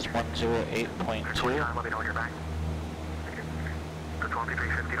next one is 108.2. Let me know when you're back. The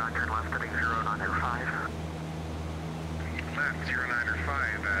 2359, turn left, heading 0905. Left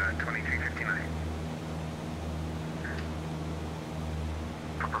 0905, 2359.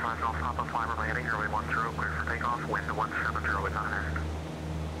 Upper 5 Golf Papa, fly landing, runway 10, clear for takeoff, wind 170 is on ahead.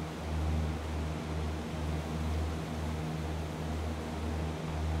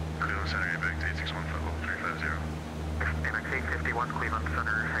 Cleveland Center, Apex 861, level 350. Apex 2851 Cleveland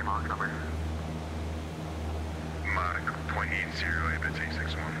Center, same log number. Mach 0.80, bit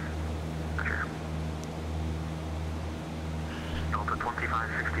 861. Roger. Delta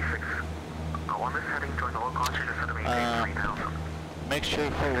 2566. On this heading, join the local launch, just set to maintain 3000. Make sure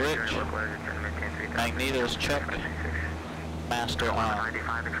for Rich, Magneto's check, master on.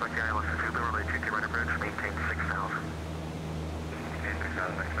 95, expect the ILS to the runway 22 right approach, maintain 6000.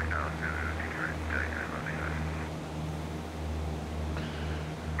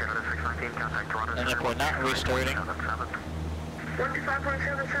 And if we're not restarting,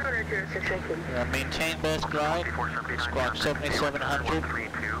 125.77 maintain best glide, squawk 7700,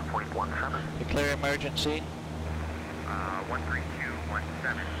 declare emergency,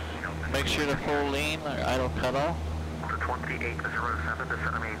 13217. make sure to full lean or idle cutoff. To 2807 to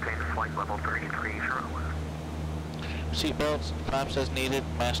set and maintain flight level 330. Seatbelts, flaps as needed,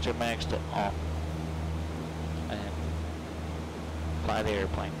 master max to off. And fly the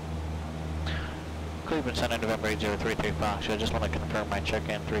airplane. Cleveland Center, November 8033 Fox. I just want to confirm my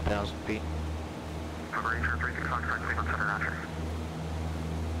check-in 3,000 feet. November 8033 Fox, Cleveland Center, Roger.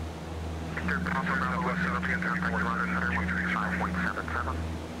 Third Papa Bravo West 17, contact Cleveland Center 135.77.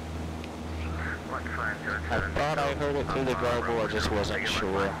 I thought I heard it through the garble, I just wasn't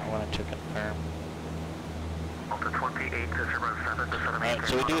sure. I wanted to confirm. Alright,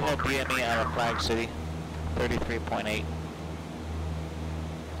 so we do have DME out of Flag City, 33.8.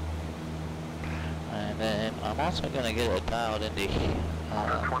 And then I'm also going to get it dialed into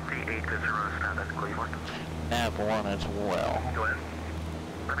Nav 1 as well.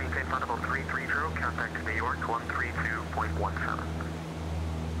 Maintain flight level 330, contact New York 132.17.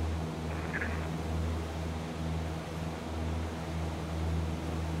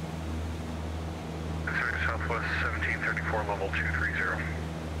 Southwest 1734, level 230.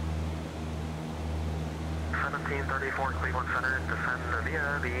 1734 Cleveland Center, descend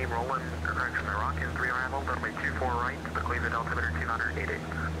via the Roland, correction, the Rockin 3 arrival, runway 24 right, the Cleveland altimeter 288.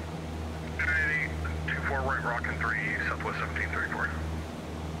 24 right, Rockin 3, Southwest 1734.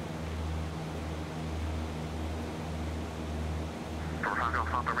 For 5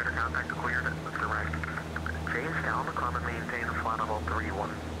 Golf altimeter contact cleared, direct. Jamestown, climb and maintain flight level 31.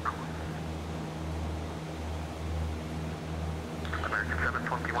 American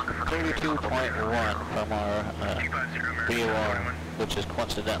 721 to 32.1 from our VOR, which is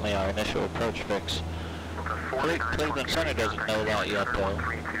coincidentally our initial approach fix. Cleveland Center doesn't know that yet though,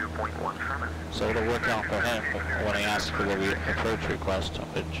 so it'll work out for him when he asks for the approach request.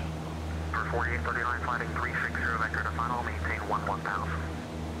 Which for 4839 fighting 360 vector to final, maintain 1000.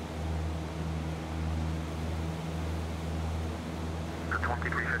 The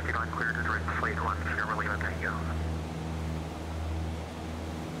 2359 cleared to direct slate run, Sierra Lima Tango.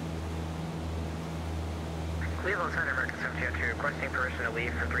 Cleveland Center, American 702, requesting permission to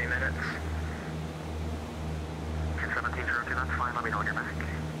leave for 3 minutes. 1702, that's fine, let me know when you're back.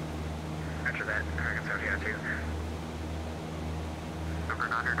 After that, American 702.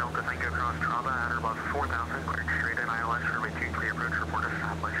 Number 9 Delta Tango cross Traba at or above 4,000, cleared straight in ILS, runway 23 approach report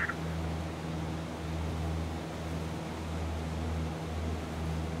established.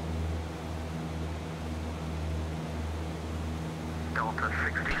 Delta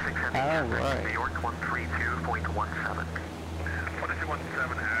 66 heavy, New York 132.17.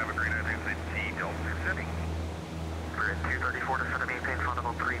 1217, have a green idea, say Delta City. We're at 234 to set a maintain flight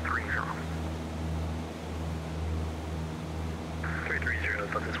level 330. 330,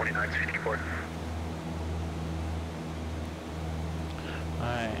 Delta 2964.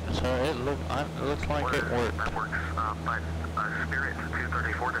 alright, so it looks like it worked. That works, but Spirit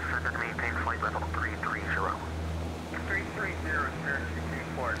 234 descend and maintain flight level 330. 330, Spirit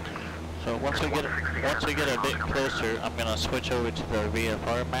 234. So once we get a bit closer, I'm gonna switch over to the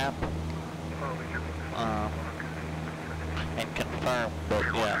VFR map and confirm. But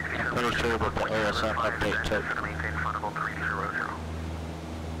yeah, I'm pretty sure that the OSM update took.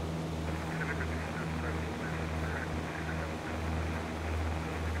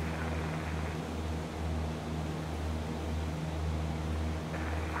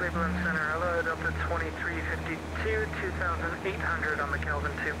 Cleveland Center, hello, Delta 2352, 2,800 on the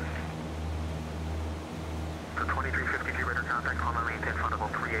Kelvin 2. The 2352 radar contact on the maintain flight level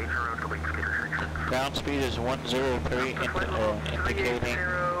 380, delete speed restrictions. Ground speed is 103, indicating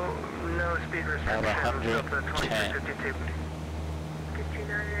no speed restrictions. About 110. Delta 2352.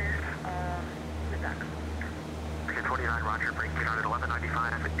 29, Roger, break out at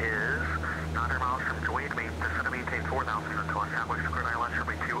 1195 is 900 miles from Joy to descend to maintain 4,000 until established clear ILS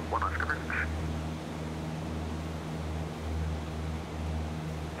runway 21 left to bridge.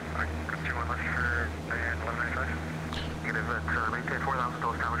 Alright, 21 left for band 1195. Negative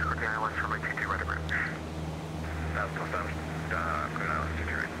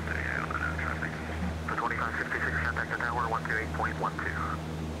 238.12.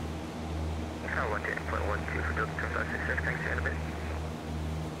 Tower 110.12 for Delta 2566, thanks, and a bit.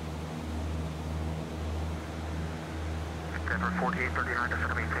 Denver 4839, descend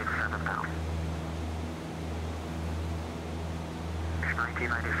to maintain 7 now.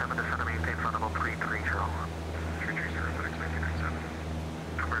 1997, descend to maintain flight level 330. 330, FedEx 1997.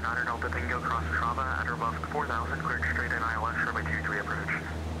 Number 9 Delta Bingo, cross Trava, at or above 4000, cleared straight in ILS, runway 23 approach.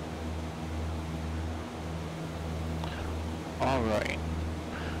 Alright.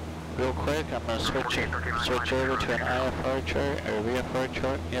 Real quick, I'm going to switch over to an IFR chart, or VFR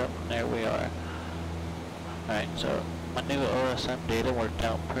chart. Yep, there we are. Alright, so my new OSM data worked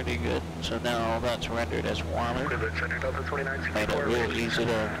out pretty good, so now all that's rendered as warmer. Made it real easy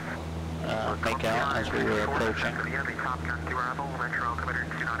to make out as we were approaching.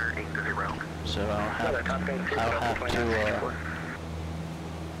 So I'll have to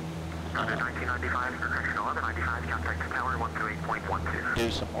 1995, correction 1195, contact tower 128.12. do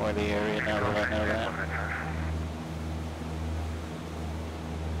some more of the area now that I know that.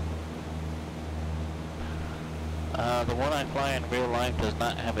 The one I fly in real life does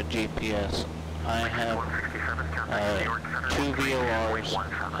not have a GPS. I have 2 VORs,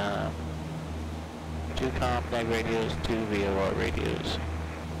 2 CommNeg radios, 2 VOR radios,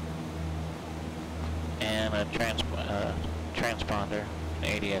 and a transponder,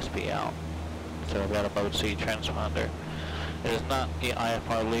 an ADSB out. So I've got a mode C transponder. It is not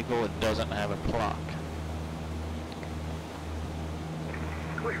IFR legal, it doesn't have a clock.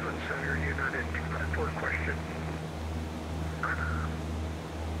 Cleveland Center, United 254, question.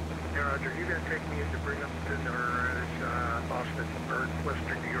 Yeah, Roger, you gonna take me into Bluffton, or is Boston or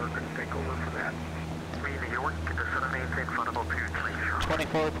Western New York gonna take over for that? New York, descend and maintain flight level 230.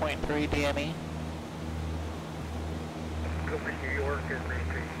 24.3 DME. Go to New York and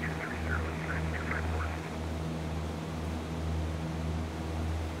maintain 230, 254.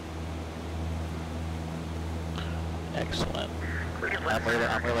 Excellent. I'm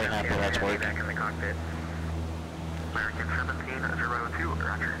really happy that's working. Back in the cockpit. American 1702,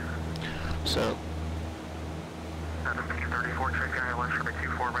 roger. So 1734, check ILS from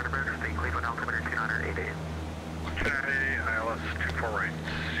 24 right approach, state Cleveland altimeter 2988. 2988, ILS 24 right,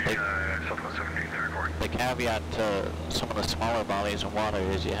 Southwest 1734. the caveat to some of the smaller bodies of water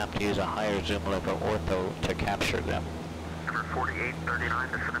is you have to use a higher zoom level ortho to capture them. Number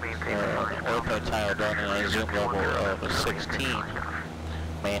 4839, descend to maintain 5. Ortho tile done in a zoom level of a 16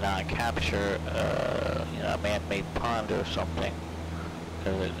 may not capture a man-made pond or something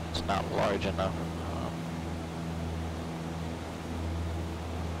because it's not large enough.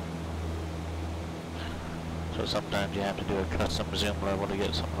 So sometimes you have to do a custom zoom level to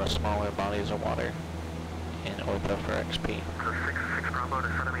get some of the smaller bodies of water in ortho for XP. So 66 Bravo,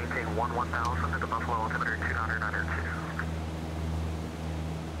 descend to maintain 1000 at the Buffalo altimeter 2992.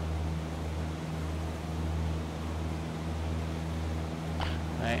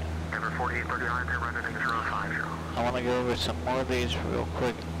 Right. Number 4839, they're running 050. I want to go over some more of these real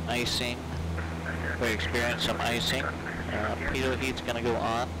quick. Icing. We experienced some icing. Pitot heat's going to go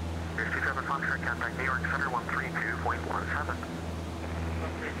on. Here's 27 Foxtrot, contact New York Center 132.17.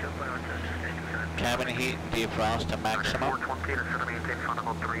 Cabin heat defrost to maximum. 420, descend to maintain flight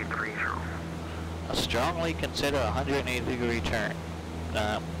level 330. I strongly consider a 180-degree turn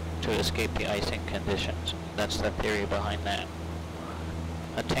to escape the icing conditions. That's the theory behind that.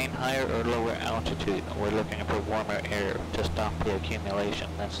 Attain higher or lower altitude. We're looking for warmer air to stop the accumulation.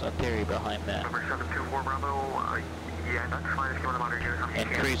 That's the theory behind that. Number 724 Bravo, yeah, that's fine if you want to monitor yours.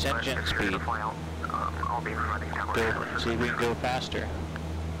 Increase engine speed. I'll be providing tower Go, services. see if we can go faster.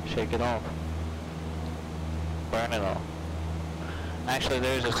 Shake it off. Burn it all. Actually,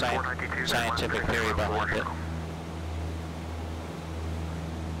 there's a scientific theory behind it.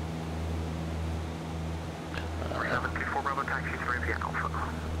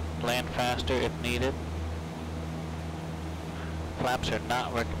 Land faster if needed. Flaps are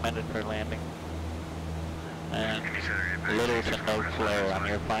not recommended for landing. And little to no flare on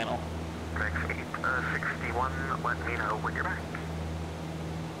your final. Rex 861, let me know when you're back.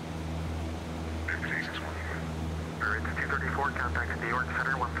 It's 234, contact New York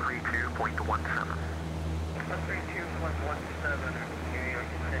Center 132.17. 132.17, New York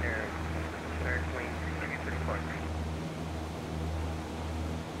Center, third wing, 234.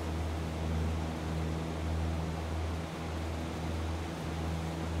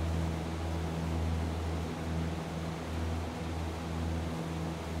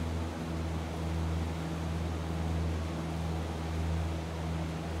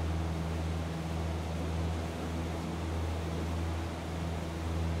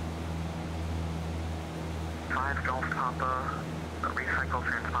 Golf Papa Recycle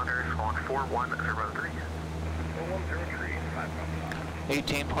transponders on 4103. 4103, 5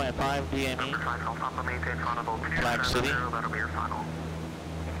 18.5 DME. Flag Alpha, maintain final Flag City. 270, that'll be your final.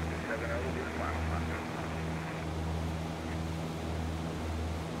 70 will be the final.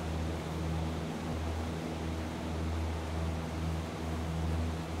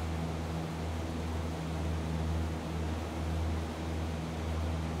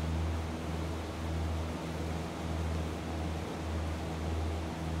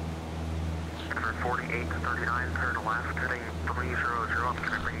 For 4839, turn left, heading 300. I'm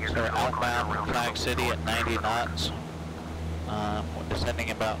going to bring you So to outbound from Flag City at 90 knots.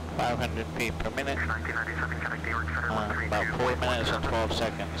 Descending about 500 feet per minute. 1997, connect New York Center, About 4 minutes and 12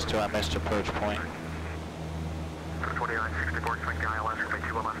 seconds to our missed approach point. For 2964, expect the ILS from a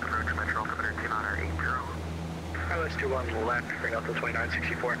 21 left approach, Metro altimeter 2980. ILS 21 left, bring up to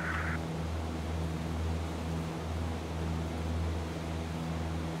 2964.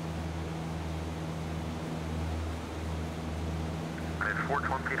 It's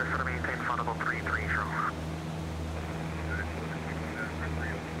 420 to set a maintain final 330.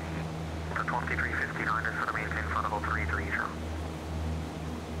 To 2359 to set a maintain final 330.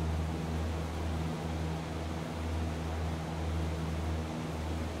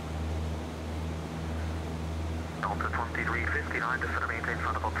 Delta 2359 to set a maintain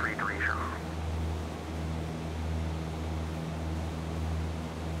final 330.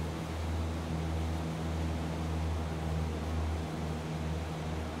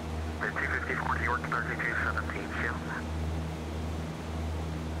 The 254 New York 3217, Jim.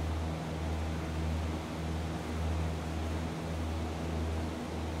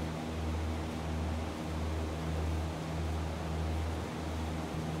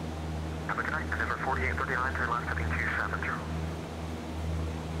 Have a good night. Number 4839, turn left, heading 270.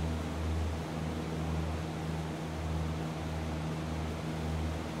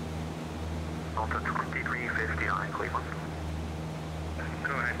 Delta 2359, Cleveland.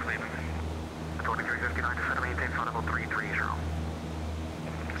 Go ahead, Cleveland. 2359 to set a maintain final 330.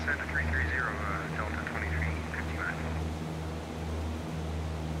 Descend to 330, Delta 2359.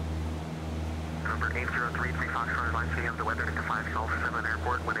 Number 8033 Foxtrot advise you of the weather to 5 Gulf 7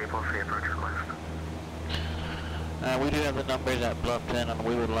 Airport when able to see approach request. We do have the numbers at Bluffton, and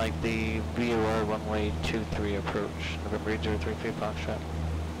we would like the VOR runway 23 approach. November 8033 Foxtrot.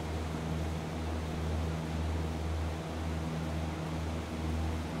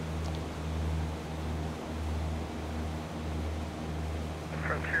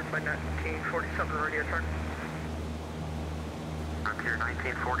 Frontier by 1947, radio turn. Frontier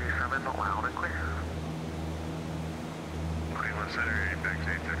 1947, loud and clear. Cleveland Center, Apex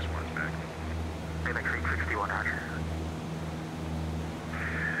 861's back. Apex 861, roger.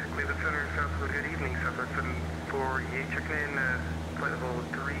 Cleveland Center, Southwood, good evening. Southwood 748, checking in, flight level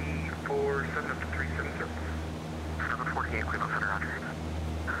 347 up to 370. 748, Cleveland Center, roger.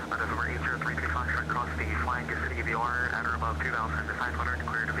 November 8033 Foxtrot, cross the Flag City VOR at or above 2,500,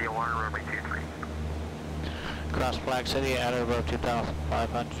 clear to VOR, runway 23. Cross Flag City at or above 2,500,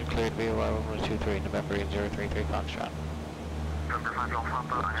 cleared VOR runway 23, November 8033 Foxtrot. November 5 Golf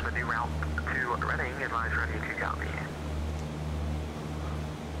Papa, I have a new route to Reading, advise ready to copy.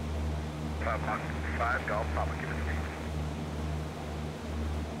 5 Golf Papa, give it to me.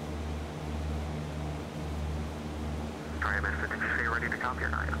 Sorry, I missed it. Did you say you're ready to copy or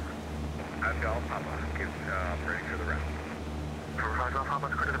not? 5 Golf Papa, ready for the route. Number 5 Golf Papa,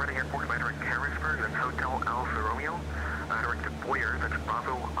 clear to the Reading Airport, by direct Harrisburg, that's Hotel Alpha Romeo. Direct to Boyer, that's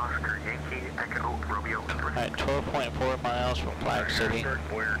Bravo Oscar Yankee Echo Romeo 3. Alright, 12.4 miles from Flag City. Harrisburg,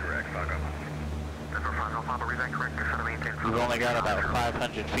 Boyer, direct, 5 Golf Papa. Number 5 Golf Papa, read that correct, to set a maintain. We've only got about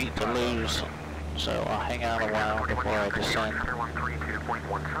 500 feet to lose, so I'll hang out a while before I descend.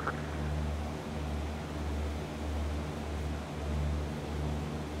 132.17.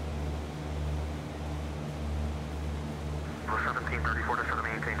 Number 1734 to set a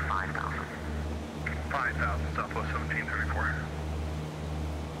maintain 5,000. 5,000, Southwest 1734.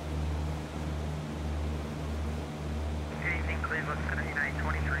 Good evening, Cleveland Center, United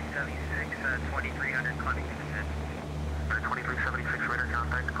 2376, 2300, climbing to descent. 2376 radar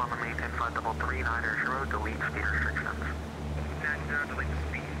contact, climb and maintain 5339 delete speed restrictions. 90, delete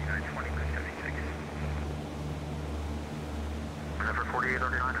speed, United 2376. Number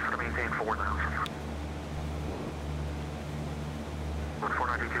 4839 to set a maintain 4,000.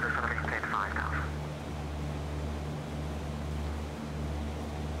 1492 to set a maintain 5,000.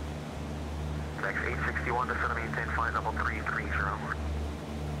 Next 861 to set a maintain flight level 330. 17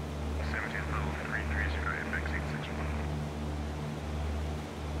 level 330, Apex 861.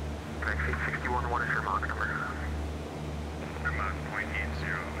 Next 861, what is your Mach number? Mach 0.80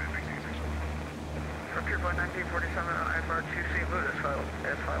 at fixing 6. From Pier 1947 IFR 2 St. Louis,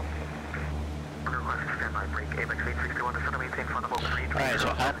 as filed. Request standby break, AMX 861 to center, maintain fundable 3. Alright, so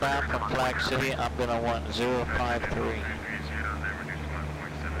outbound from Flag City, I'm gonna want 053.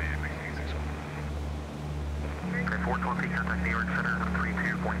 Okay, 420, contact New York Center,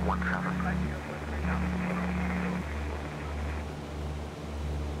 32.17.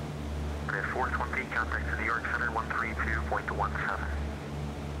 Okay, 420, contact New York Center, 132.17.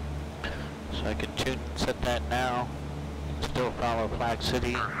 So I can set that now. Still follow Flag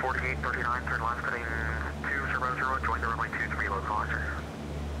City. 4839, turn left heading 200, join the runway 23 low launcher.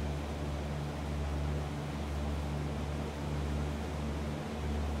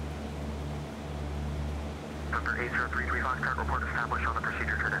 Under 80335, current report established on the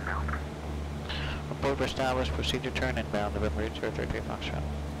procedure turn inbound. Report established, procedure turn inbound, November 80335 Foxtrot.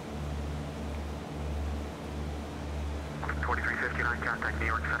 2359, contact New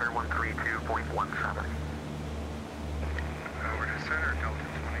York Center, 132.17. We're to center, Delta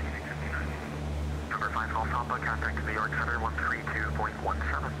 2359. Number 5 Golf Alpha, contact New York Center, 132.17.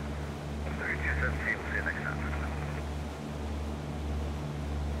 3217, we'll see you next time.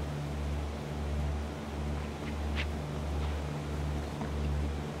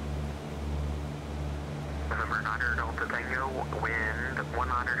 November 9er, Delta Tango, wind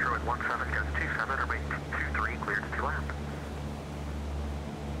 19, show at 17, goes 27, or wait 23, cleared to land.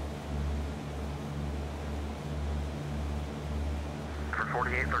 For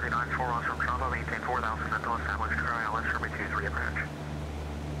 4839, 4 off from Bravo, maintain 4000 until established clear ILS, runway 23 approach.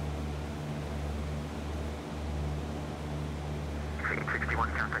 Exceed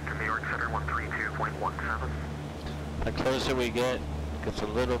 61, contact to New York Center, 132.17. The closer we get, it gets a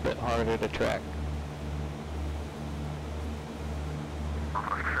little bit harder to track.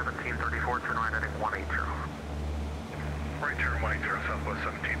 1734, turn right heading 180. Right turn 180, Southwest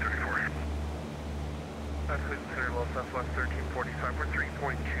 1734. Clear low Southwest 1345, we're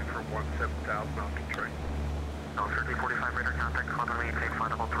 3.2 for 17,000 off Detroit. No, 1345 radar contact, Connor, maintain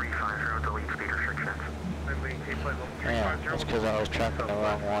flight level 350, delete speed restrictions. Maintain flight level 350. Yeah, that's because I was tracking the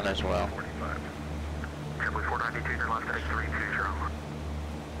wrong one as well. 45. Simply 492, turn left heading 320.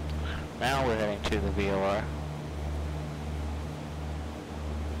 Now we're heading to the VOR.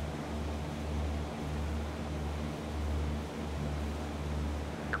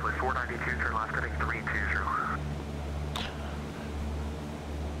 Simply 492, turn left heading 320.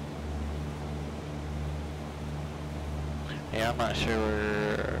 Yeah, I'm not sure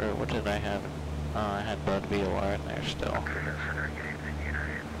where, what did I have? I had Bud VOR in there still. Center, United,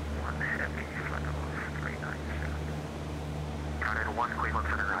 United, 1 heavy, flight level 397. United 1, Cleveland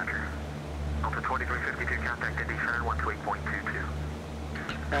Center, roger. Delta 2352, contact Indy Center, 128.22.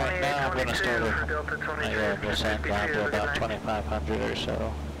 Alright, now I'm gonna start a descent down to about 2,500 or so.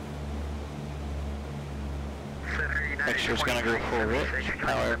 Make sure it's gonna go full rip,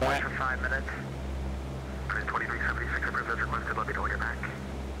 power back. 5 minutes. 2376, approved as requested, let me know when you're back.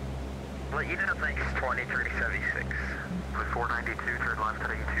 Let you know, thanks, 2376. With 492, turn left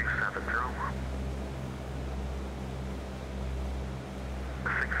heading 270.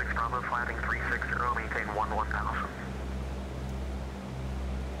 66 Bravo, flatting 360, maintain 1000.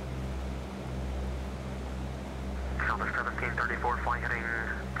 Delta 1734, flight heading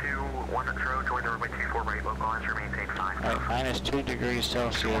 210, join the runway 24 right, localizer, maintain 5000. Alright, minus 2 degrees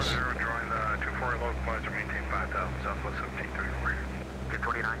Celsius. 210, join the 24 localizer, maintain 5,000, Southwest 1734. Get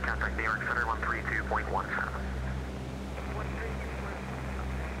 29, contact New York Center, 132.17.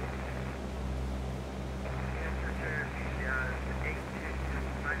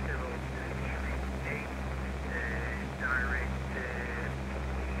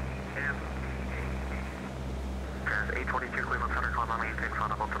 Jazz 822 Cleveland Center, climb on maintain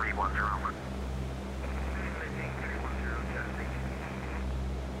front level 310.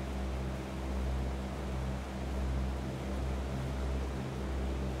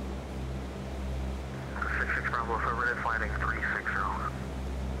 Bravo, affirmative, flighting 360.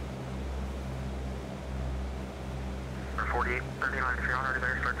 For 4839, if you're already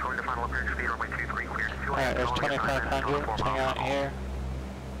there, start slowing to final appearance speed, runway 23, clear. Alright, there's 2,500, hang out here.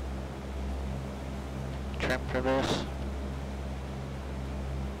 Trim for this.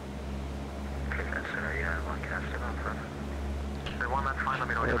 Okay, that's yeah, one casted on front. There one, that's fine, let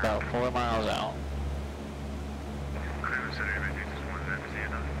me know when We're you're back. about 4 miles out. Cleveland Center, everything just one that, see you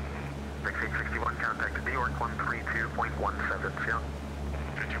now. 6861, contact New York, 132.17, yeah.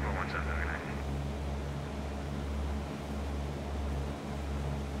 52.17, okay.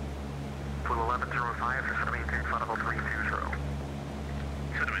 Full 1105, just to maintain flight level 320.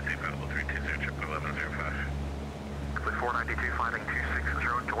 Set to maintain flight level 320, trip 1105. With 492,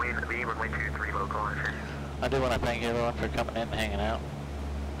 do want to thank everyone for coming in and hanging out.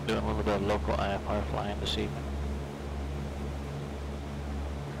 Doing a little bit of local IFR flying this evening.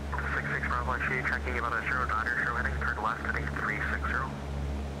 66 Bravo Chi, checking about a 09er, show heading, turn left heading 360.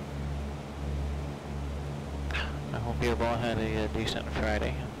 I hope you've all had a decent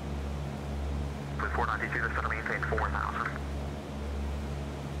Friday. With 492, this is going to maintain 4,000.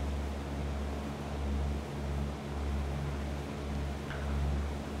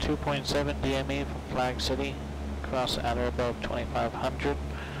 .7 DME from Flag City, cross the outer above 2500.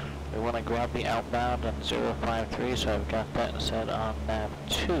 We want to grab the outbound on 053, so I've got that set on nav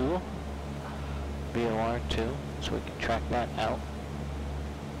 2, VOR 2, so we can track that out.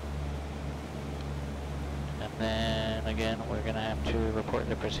 And then again, we're going to have to report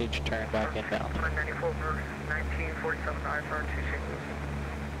the procedure turn back inbound. 194 1947 IFR 2 St. Louis.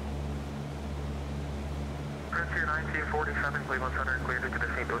 Frontier 1947, Cleveland Center, cleared into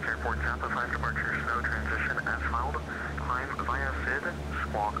the St. Louis Airport, Tampa 5 departure, snow transition as filed. Climb via SID,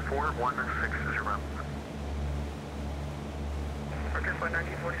 squawk 4160. Frontier Flight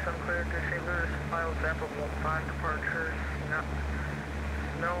 1947, cleared to St. Louis, file Tampa 5 departure,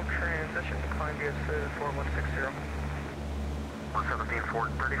 snow transition, climb via SID 4160. 117,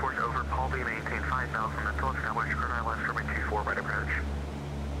 434 is over, Paul B, maintain 5,000 until established, current ILS for my 24 right approach.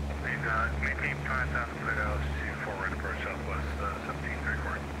 Maintain 5,000 foot hours to 4 right approach southwest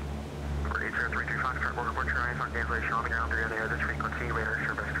 1734. For 80325, start border report your eyes on cancellation on the ground area there. This frequency, radar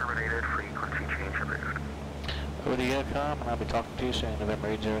service terminated, frequency change approved. Over to Yacom, and I'll be talking to you soon,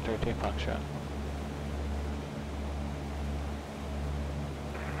 November 8032 Foxtrot.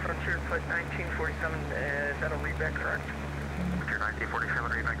 Frontier Flight 1947, is that a readback correct? Frontier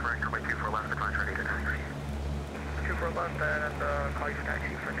 1947, readback correct, runway 24 left, advise ready to taxi. 24 left, and call you for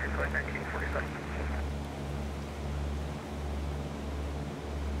taxi, Frontier Flight 1947.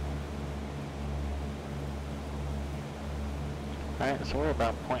 Alright, so we're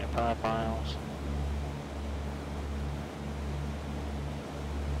about 0.5 miles.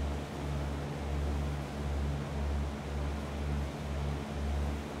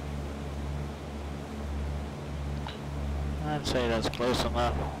 I'd say that's close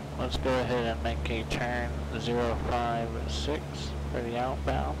enough. Let's go ahead and make a turn 056 for the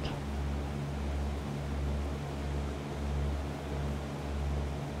outbound.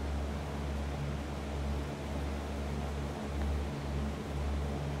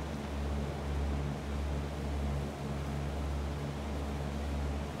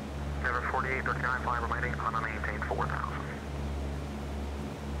 Number 4839, fly remaining on a maintain 4,000.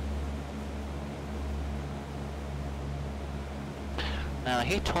 Now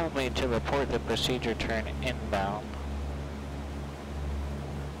he told me to report the procedure turn inbound.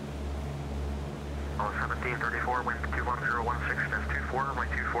 1734, wind 21016, that's 24, right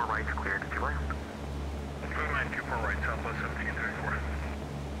 24 right, cleared to land. 2924 right southwest 1734.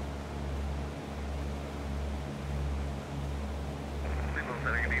 Cleveland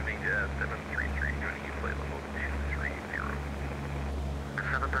Center, good evening, 733, joining you, flight level 230.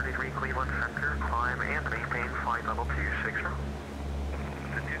 733 Cleveland Center, climb and maintain flight level 260.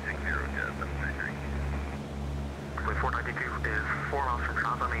 260, 733. Flight 492 is 4 miles from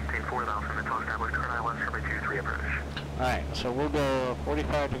Cessna, maintain 4,000 until established current ILS for 23 approach. Alright, so we'll go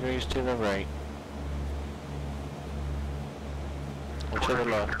 45 degrees to the right. Or to the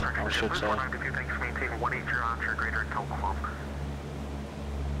left, I should say. 492, thanks, maintain 180 onshore greater until Plum.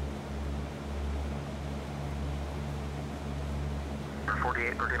 Number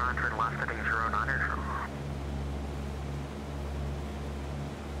 4839, turn left heading 09er.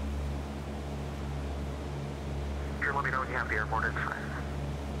 Sure, let me know when you have the airport inside.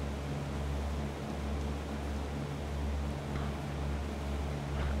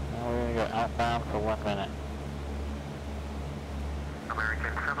 Now we're going to go outbound for 1 minute.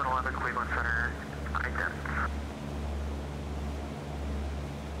 American 711 Cleveland Center, ident.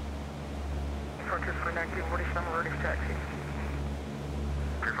 Frontier for 1947, ready for taxi.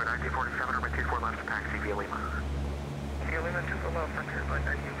 Frontier for 1947, runway 24 left to taxi via Lima. Via Lima 24 left, Frontier for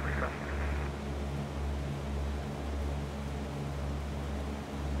 1947.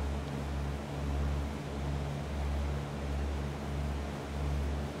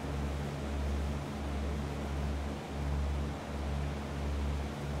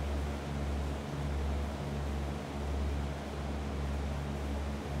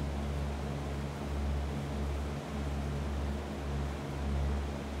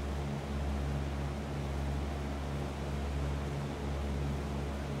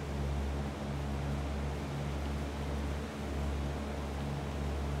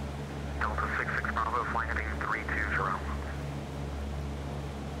 Delta 66 Bravo, flight heading 320.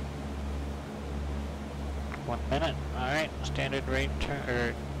 1 minute. Alright, standard rate turn,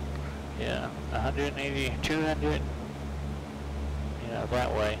 or, yeah, 180, 200, yeah,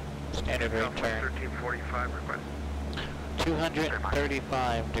 that way. Standard rate turn. 1345 request.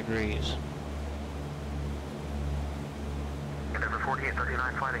 235 degrees. Endeavor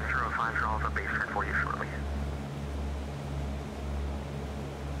 4839 flighting 050 Alpha base turn for you shortly.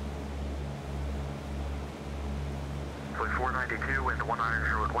 Flight 492 wind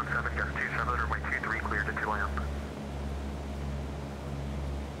 190 at 17, gust 27, runway 23 cleared to 2 land.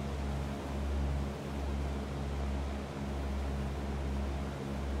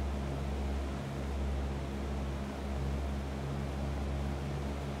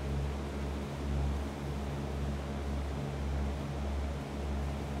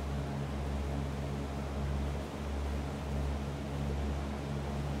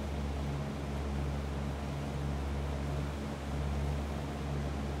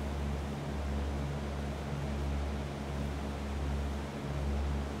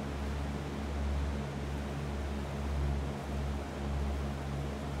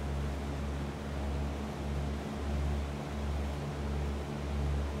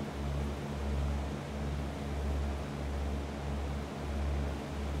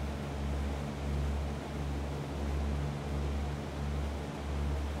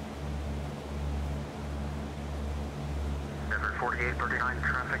 Endeavor 4839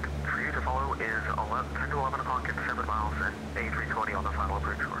 traffic for you to follow is 10 to 11 o'clock at 7 miles and A320 on the final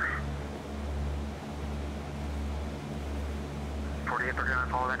approach course. 4839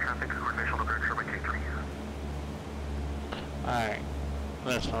 follow that traffic, coordination on approach runway 23. Alright,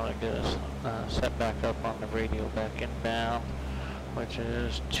 that's all it goes. Set back up on the radio back inbound, which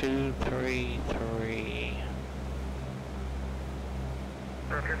is 233.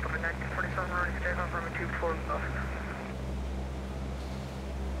 Roger, 1947, ready to take off runway 24 left.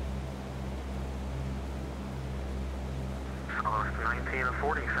 Southwest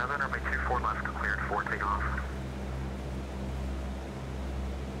 1947, runway 24 left, cleared for takeoff.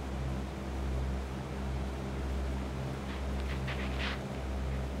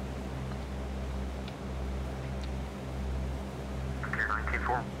 Clear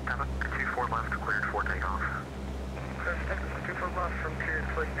 1947, 24 left, cleared for takeoff. Clear 24 left from cleared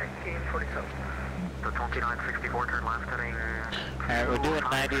flight 1947. The 2964 turn left heading. Alright, we're doing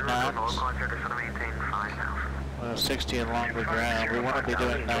 90 knots. Local operator to maintain 5,000. 60 along the ground. We want to be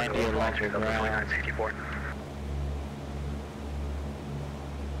doing 90 along the ground. 64.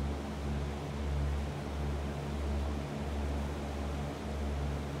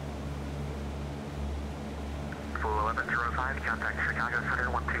 Full 1105, contact Chicago Center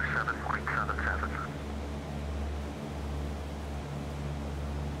 127.77.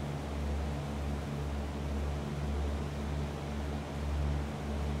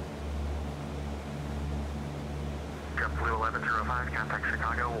 JetBlue 1105, contact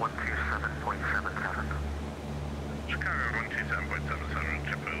Chicago 127.77. Chicago 127.77,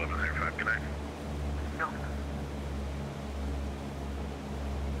 JetBlue 1105, good night. No.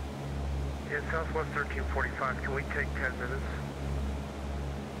 Yeah, Southwest 1345, can we take 10 minutes?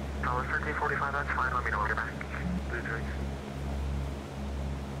 Southwest 1345, that's fine, let me know when you're back. Blue drinks.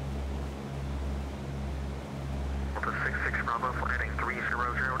 Delta 66 Bravo, flight heading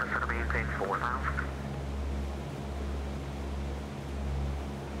 300 to set to maintain 4,000.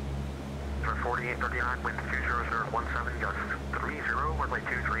 For 4839, wind 20017, gust 30, runway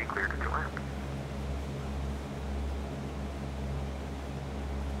 23, cleared to land.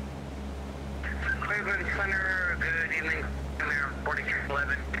 Cleveland Center, good evening. Air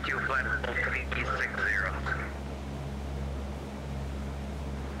 4311, Q flight 360.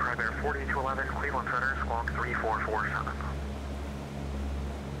 Prime Air 4211, Cleveland Center, squawk 3447.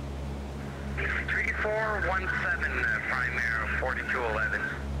 3417, Prime Air 4211.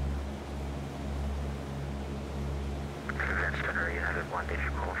 That's Center, United 1, did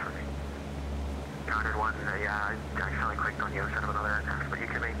you call for me? United 1, yeah, I accidentally clicked on you instead of another aircraft, but you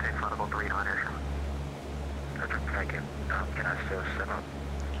can maintain flight level 39ers. That's thank you. Can I still set up?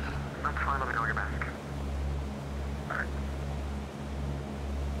 That's fine, let me know when you're back. Alright.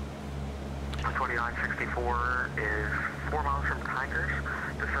 2964 is 4 miles from Tigers.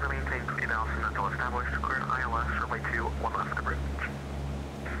 Just set to maintain 3000 until established. Clear ILS, runway 2, 1 left approach.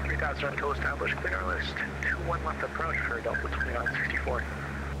 3000 until established, clear ILS, 2, 1 left approach for Delta 2964.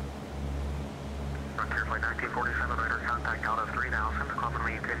 Frontier Flight 1947, radar contact out of 3000, common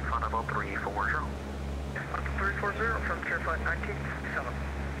maintain flight level 340. 340, Frontier Flight 1947.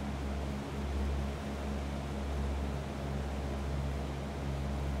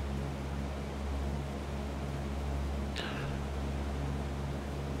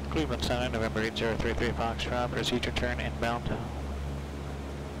 Cleveland Center, November 8033 Foxtrot, procedure turn inbound.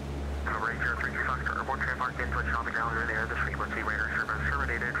 November 8033 Foxtrot, airborne trademark into chopping down in the air. This frequency radar service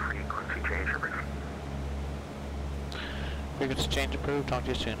terminated. Frequency change service. Frequency change approved. Talk to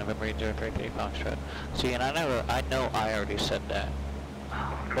you soon. November 8033 Foxtrot. See, and I know I already said that.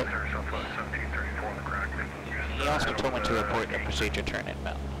 But Southwest 1734 on the crack. he also told me to report the procedure turn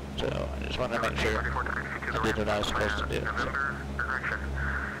inbound. So I just wanted to make sure I did what I was supposed to do. November, direction.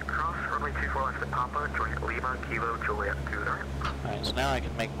 Cross runway 24 left at Papa, join Lima, Kilo, Juliet, 2 right. Alright, so now I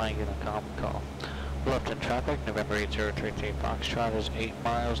can make my Unicom call. Bluffton traffic, November 8033 Foxtrot is 8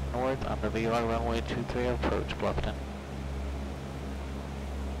 miles north on the VR runway 23 approach Bluffton.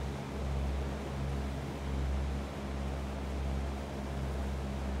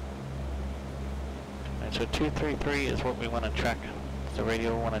 Alright, so 233 is what we want to track. The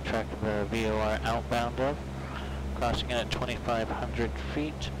radio will want to track the VOR outbound of, crossing it at 2,500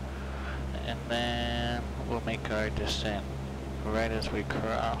 feet, and then we'll make our descent right as we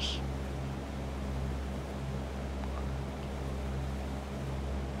cross.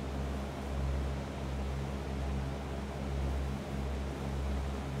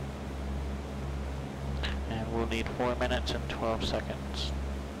 And we'll need 4 minutes and 12 seconds.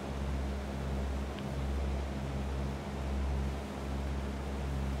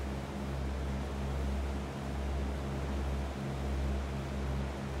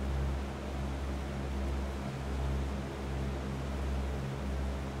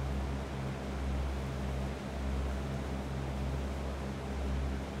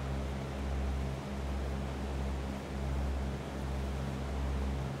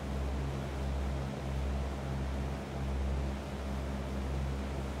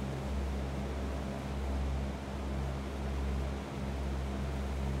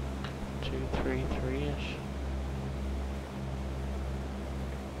 Three-ish.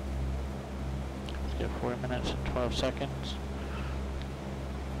 Let's get 4 minutes and 12 seconds.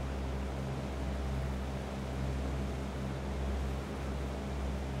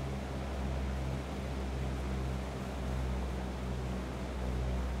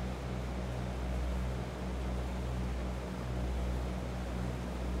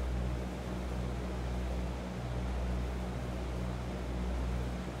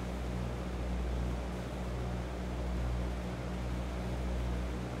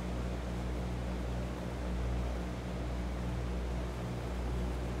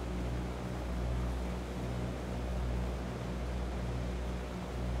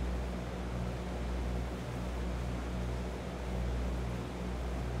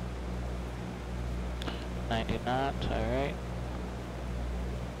 Knots, alright.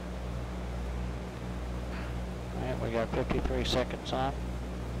 Alright, we got 53 seconds on.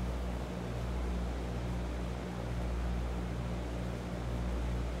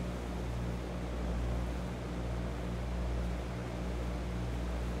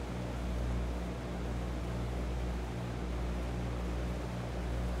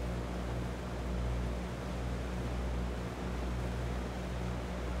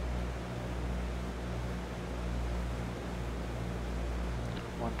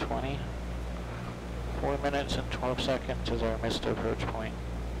 .20. 4 minutes and 12 seconds is our missed approach point.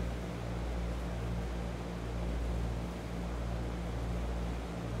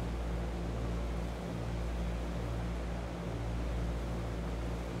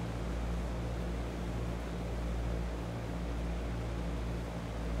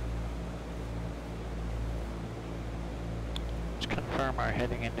 Let's confirm our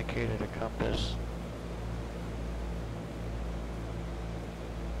heading indicator to compass.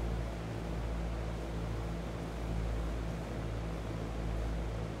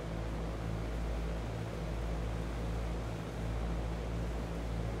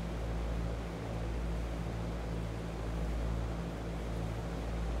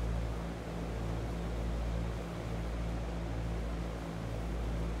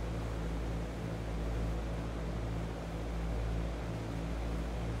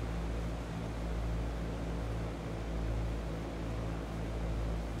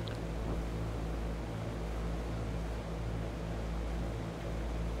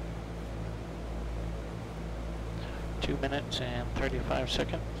 Minutes and 35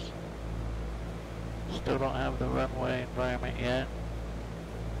 seconds. Still don't have the runway environment yet.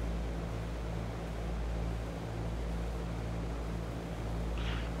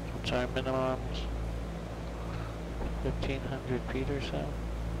 What's our minimums? 1,500 feet or so?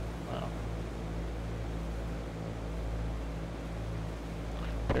 No.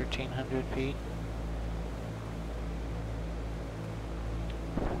 1,300 feet.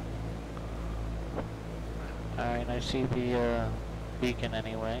 Alright, I see the beacon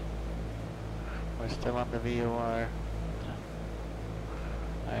anyway. We're still on the VOR.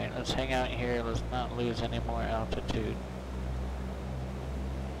 Alright, let's hang out here. Let's not lose any more altitude.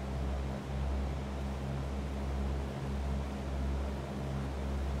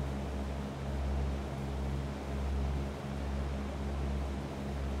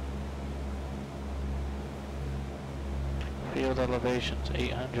 Field elevation's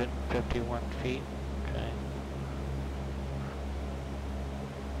 851 feet. Okay.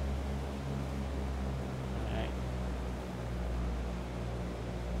 Alright.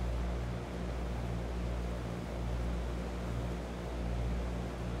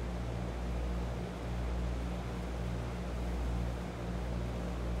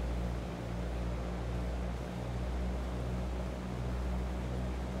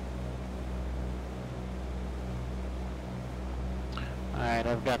 Alright,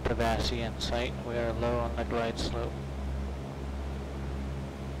 I've got the VATSIM in sight. We are low on the glide slope.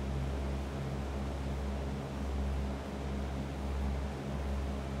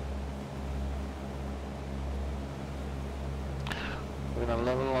 We're going to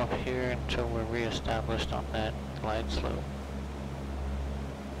level off here until we're re-established on that glide slope.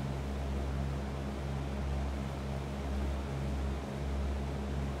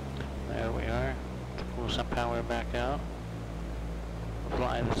 There we are. Pull some power back out.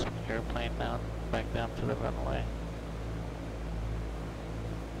 Fly this airplane down, back down to the runway.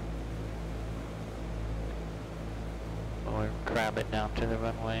 Or grab it down to the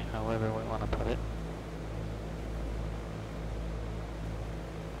runway, however we want to put it.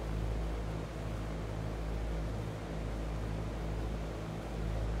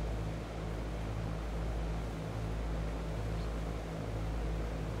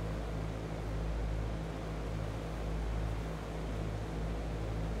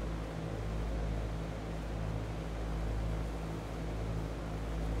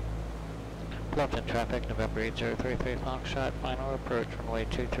 Bluffton traffic, November 8033 Foxtrot, final approach runway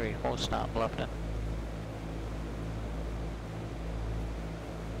 23, hold stop Bluffton.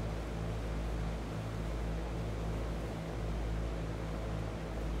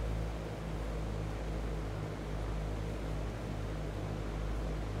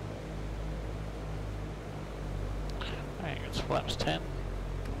 Alright, it's flaps 10.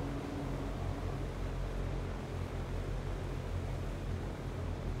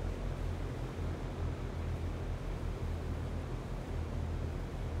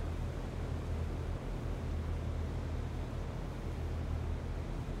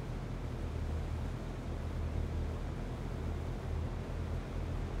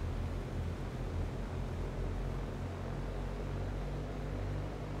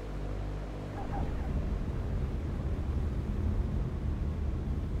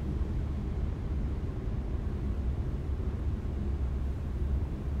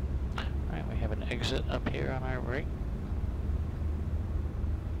 Exit up here on our right.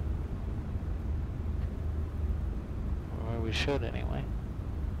 Or we should anyway.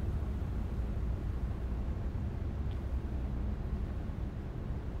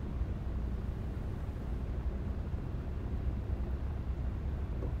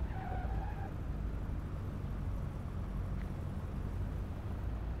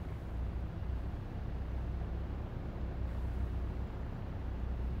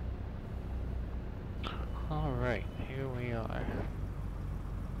 Alright, here we are.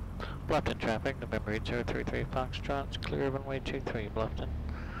 Bluffton traffic, November 8033 Foxtrot, it's clear runway 23, Bluffton.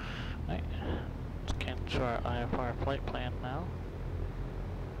 Alright, let's cancel our IFR flight plan now.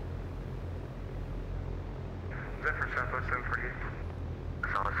 Zephyr Southwest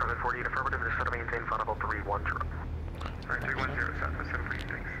 748. Solid 748 affirmative, just set to maintain flight level 310. Alright, 310, Southwest 748,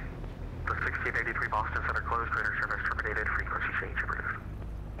 thanks. The 1683 Boston Center closed, radar service terminated, frequency change approved.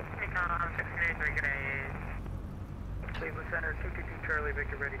 Recon on 1683, good day. Cleveland Center, 222 Charlie,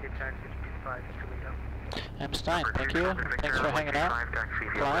 Victor, ready to taxi 225 to Toledo. I'm Stein, thank you. Thanks for hanging out.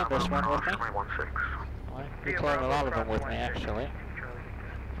 Flying this one with me. Well, you're flying a lot of them with me, actually.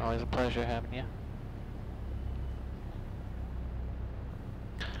 Always a pleasure having you.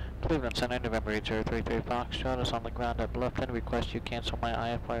 Cleveland Center, November 8033 Foxtrot is on the ground at Bluffton. Request you cancel my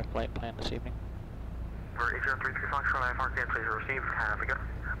IFR flight plan this evening. For 8033 Foxtrot, IFR cancellation received. Have a good.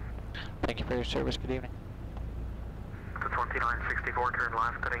 Thank you for your service. Good evening. To 2964, turn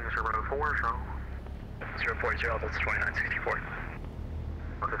left, heading 04, so. 040, that's 2964.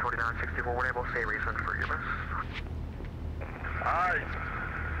 Okay, 2964, we're able to say reason for your miss. I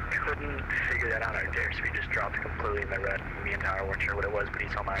couldn't figure that out. Our airspeed just dropped completely in the red. Me and Tower weren't sure what it was, but he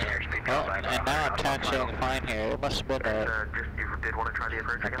saw my airspeed drop. Well, and now I'm taxiing fine here. It must have been you did want to try the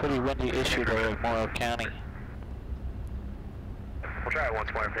approach a again? pretty windy issue there in Morrow County. We'll try it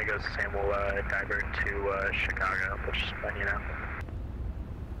once more. If it goes the same, we'll divert to Chicago. We'll just let you know.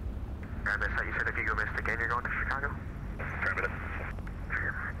 I missed that. You said if you go missed again, you're going to Chicago? Affirmative.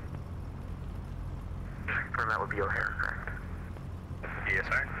 Confirm that would be O'Hare, correct? Yes,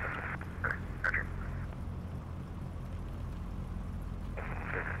 sir. Okay, roger.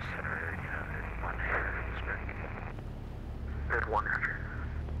 There's one, roger.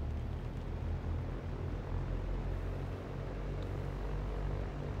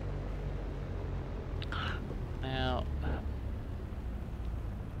 Now,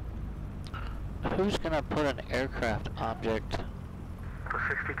 who's gonna put an aircraft object So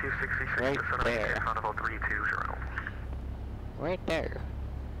 6266 right to set up there? maintain Audible 320. Right there.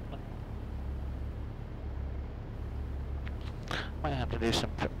 Might have to do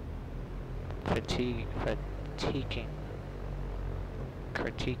some critiquing,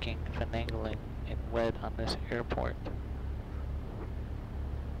 finagling, and wed on this airport.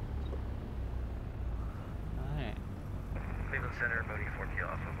 Alright. Cleveland Center, Bodie 4P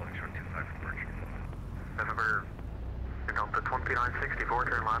off of Luxor 25 for departure. November Delta 2964,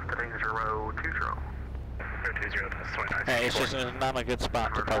 turn left to danger row 20. Row 20, that's 29. Hey, it's just not a good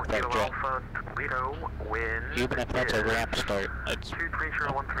spot to park that jet. Alpha, Toledo, wind Even if that's a ramp start, it's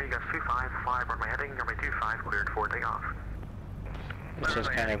 23013, gas 255, runway heading, runway 25, cleared for takeoff.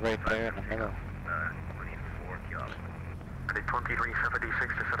 just kind of right there in the middle. Bodie 4P off. Heading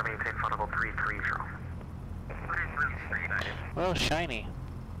 2376 to set up maintain Audible 330. Well, shiny.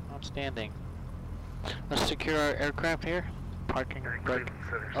 Outstanding. Let's secure our aircraft here. Parking brake. Cleveland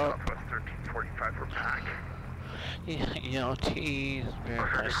Center, Oh. Southwest 1345 for pack. EOT,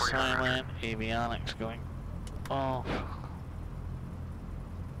 verify silent, avionics going off.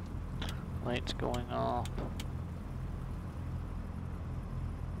 Lights going off.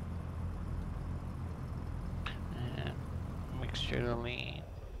 And mixture to lean.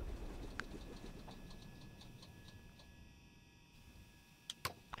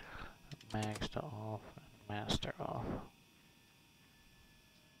 Mags to off and master off.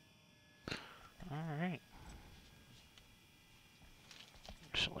 Alright.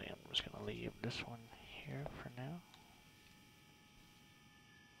 Actually, I'm just going to leave this one here for now.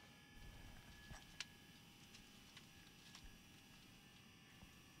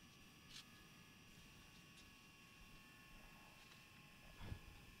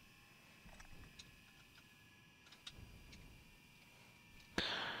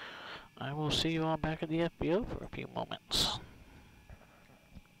 I will see you all back at the FBO for a few moments.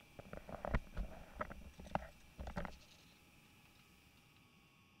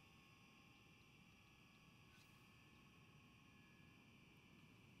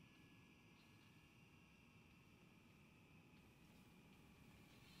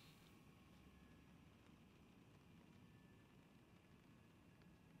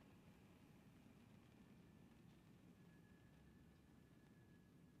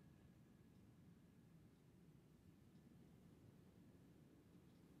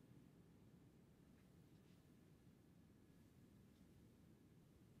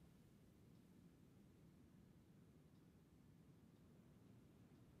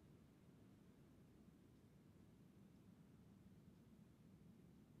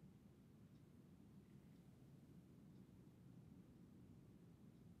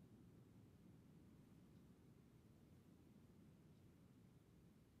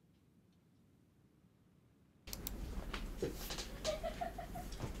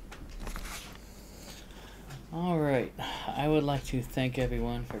 Alright, I would like to thank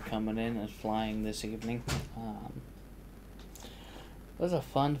everyone for coming in and flying this evening. It was a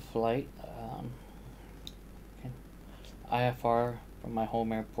fun flight. IFR from my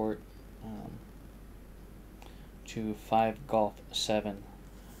home airport to 5 Golf 7,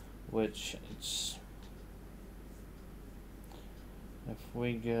 which it's, if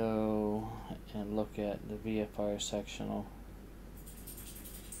we go and look at the VFR sectional,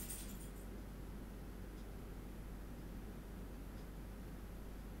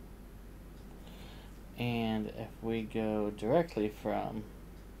 and if we go directly from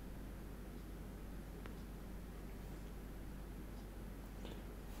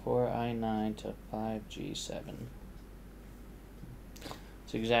I-9 to 5G7,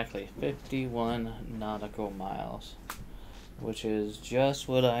 it's exactly 51 nautical miles, which is just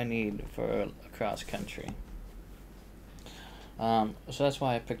what I need for across country. So that's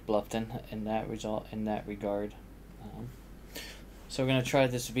why I picked Bluffton in that regard. So we're going to try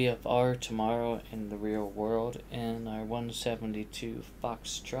this VFR tomorrow in the real world in our 172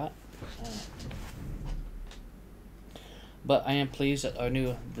 Foxtrot. But I am pleased that the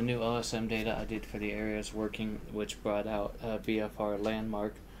new OSM data I did for the area is working, which brought out a VFR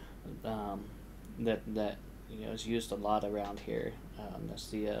landmark that is used a lot around here. That's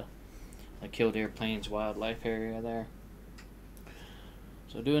the Killdeer Plains Wildlife Area there.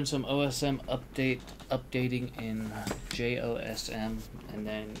 So doing some OSM updating in JOSM, and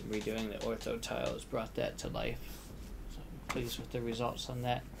then redoing the ortho tiles brought that to life. So I'm pleased with the results on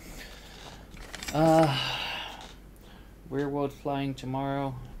that. Rear world flying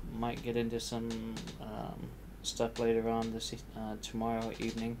tomorrow. Might get into some stuff later on tomorrow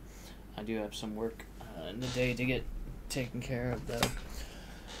evening. I do have some work in the day to get taken care of though.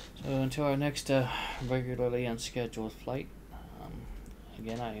 So until our next regularly unscheduled flight,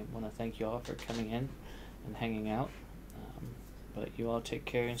 again I want to thank you all for coming in and hanging out. But you all take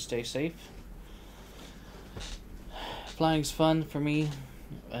care and stay safe. Flying's fun for me.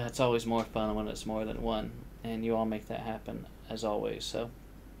 It's always more fun when it's more than one, and you all make that happen as always. So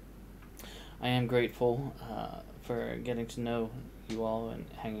I am grateful for getting to know you all and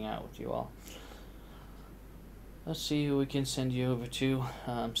hanging out with you all. Let's see who we can send you over to.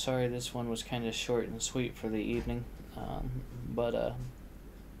 I'm sorry this one was kind of short and sweet for the evening, but it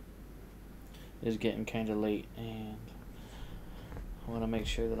is getting kind of late, and I want to make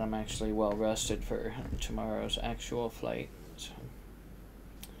sure that I'm actually well rested for tomorrow's actual flight. So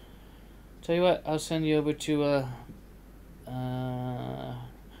tell you what, I'll send you over to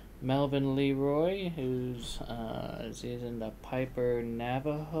Melvin Leroy, who's is in the Piper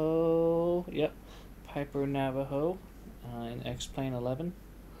Navajo. Yep, Piper Navajo in X-Plane 11.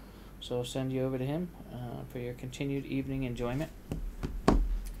 So I'll send you over to him for your continued evening enjoyment.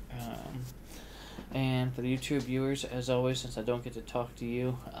 And for the YouTube viewers, as always, since I don't get to talk to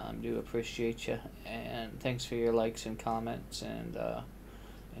you, I do appreciate you, and thanks for your likes and comments and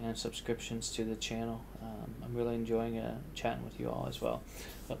subscriptions to the channel. I'm really enjoying chatting with you all as well.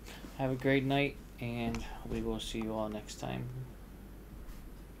 But have a great night, and we will see you all next time.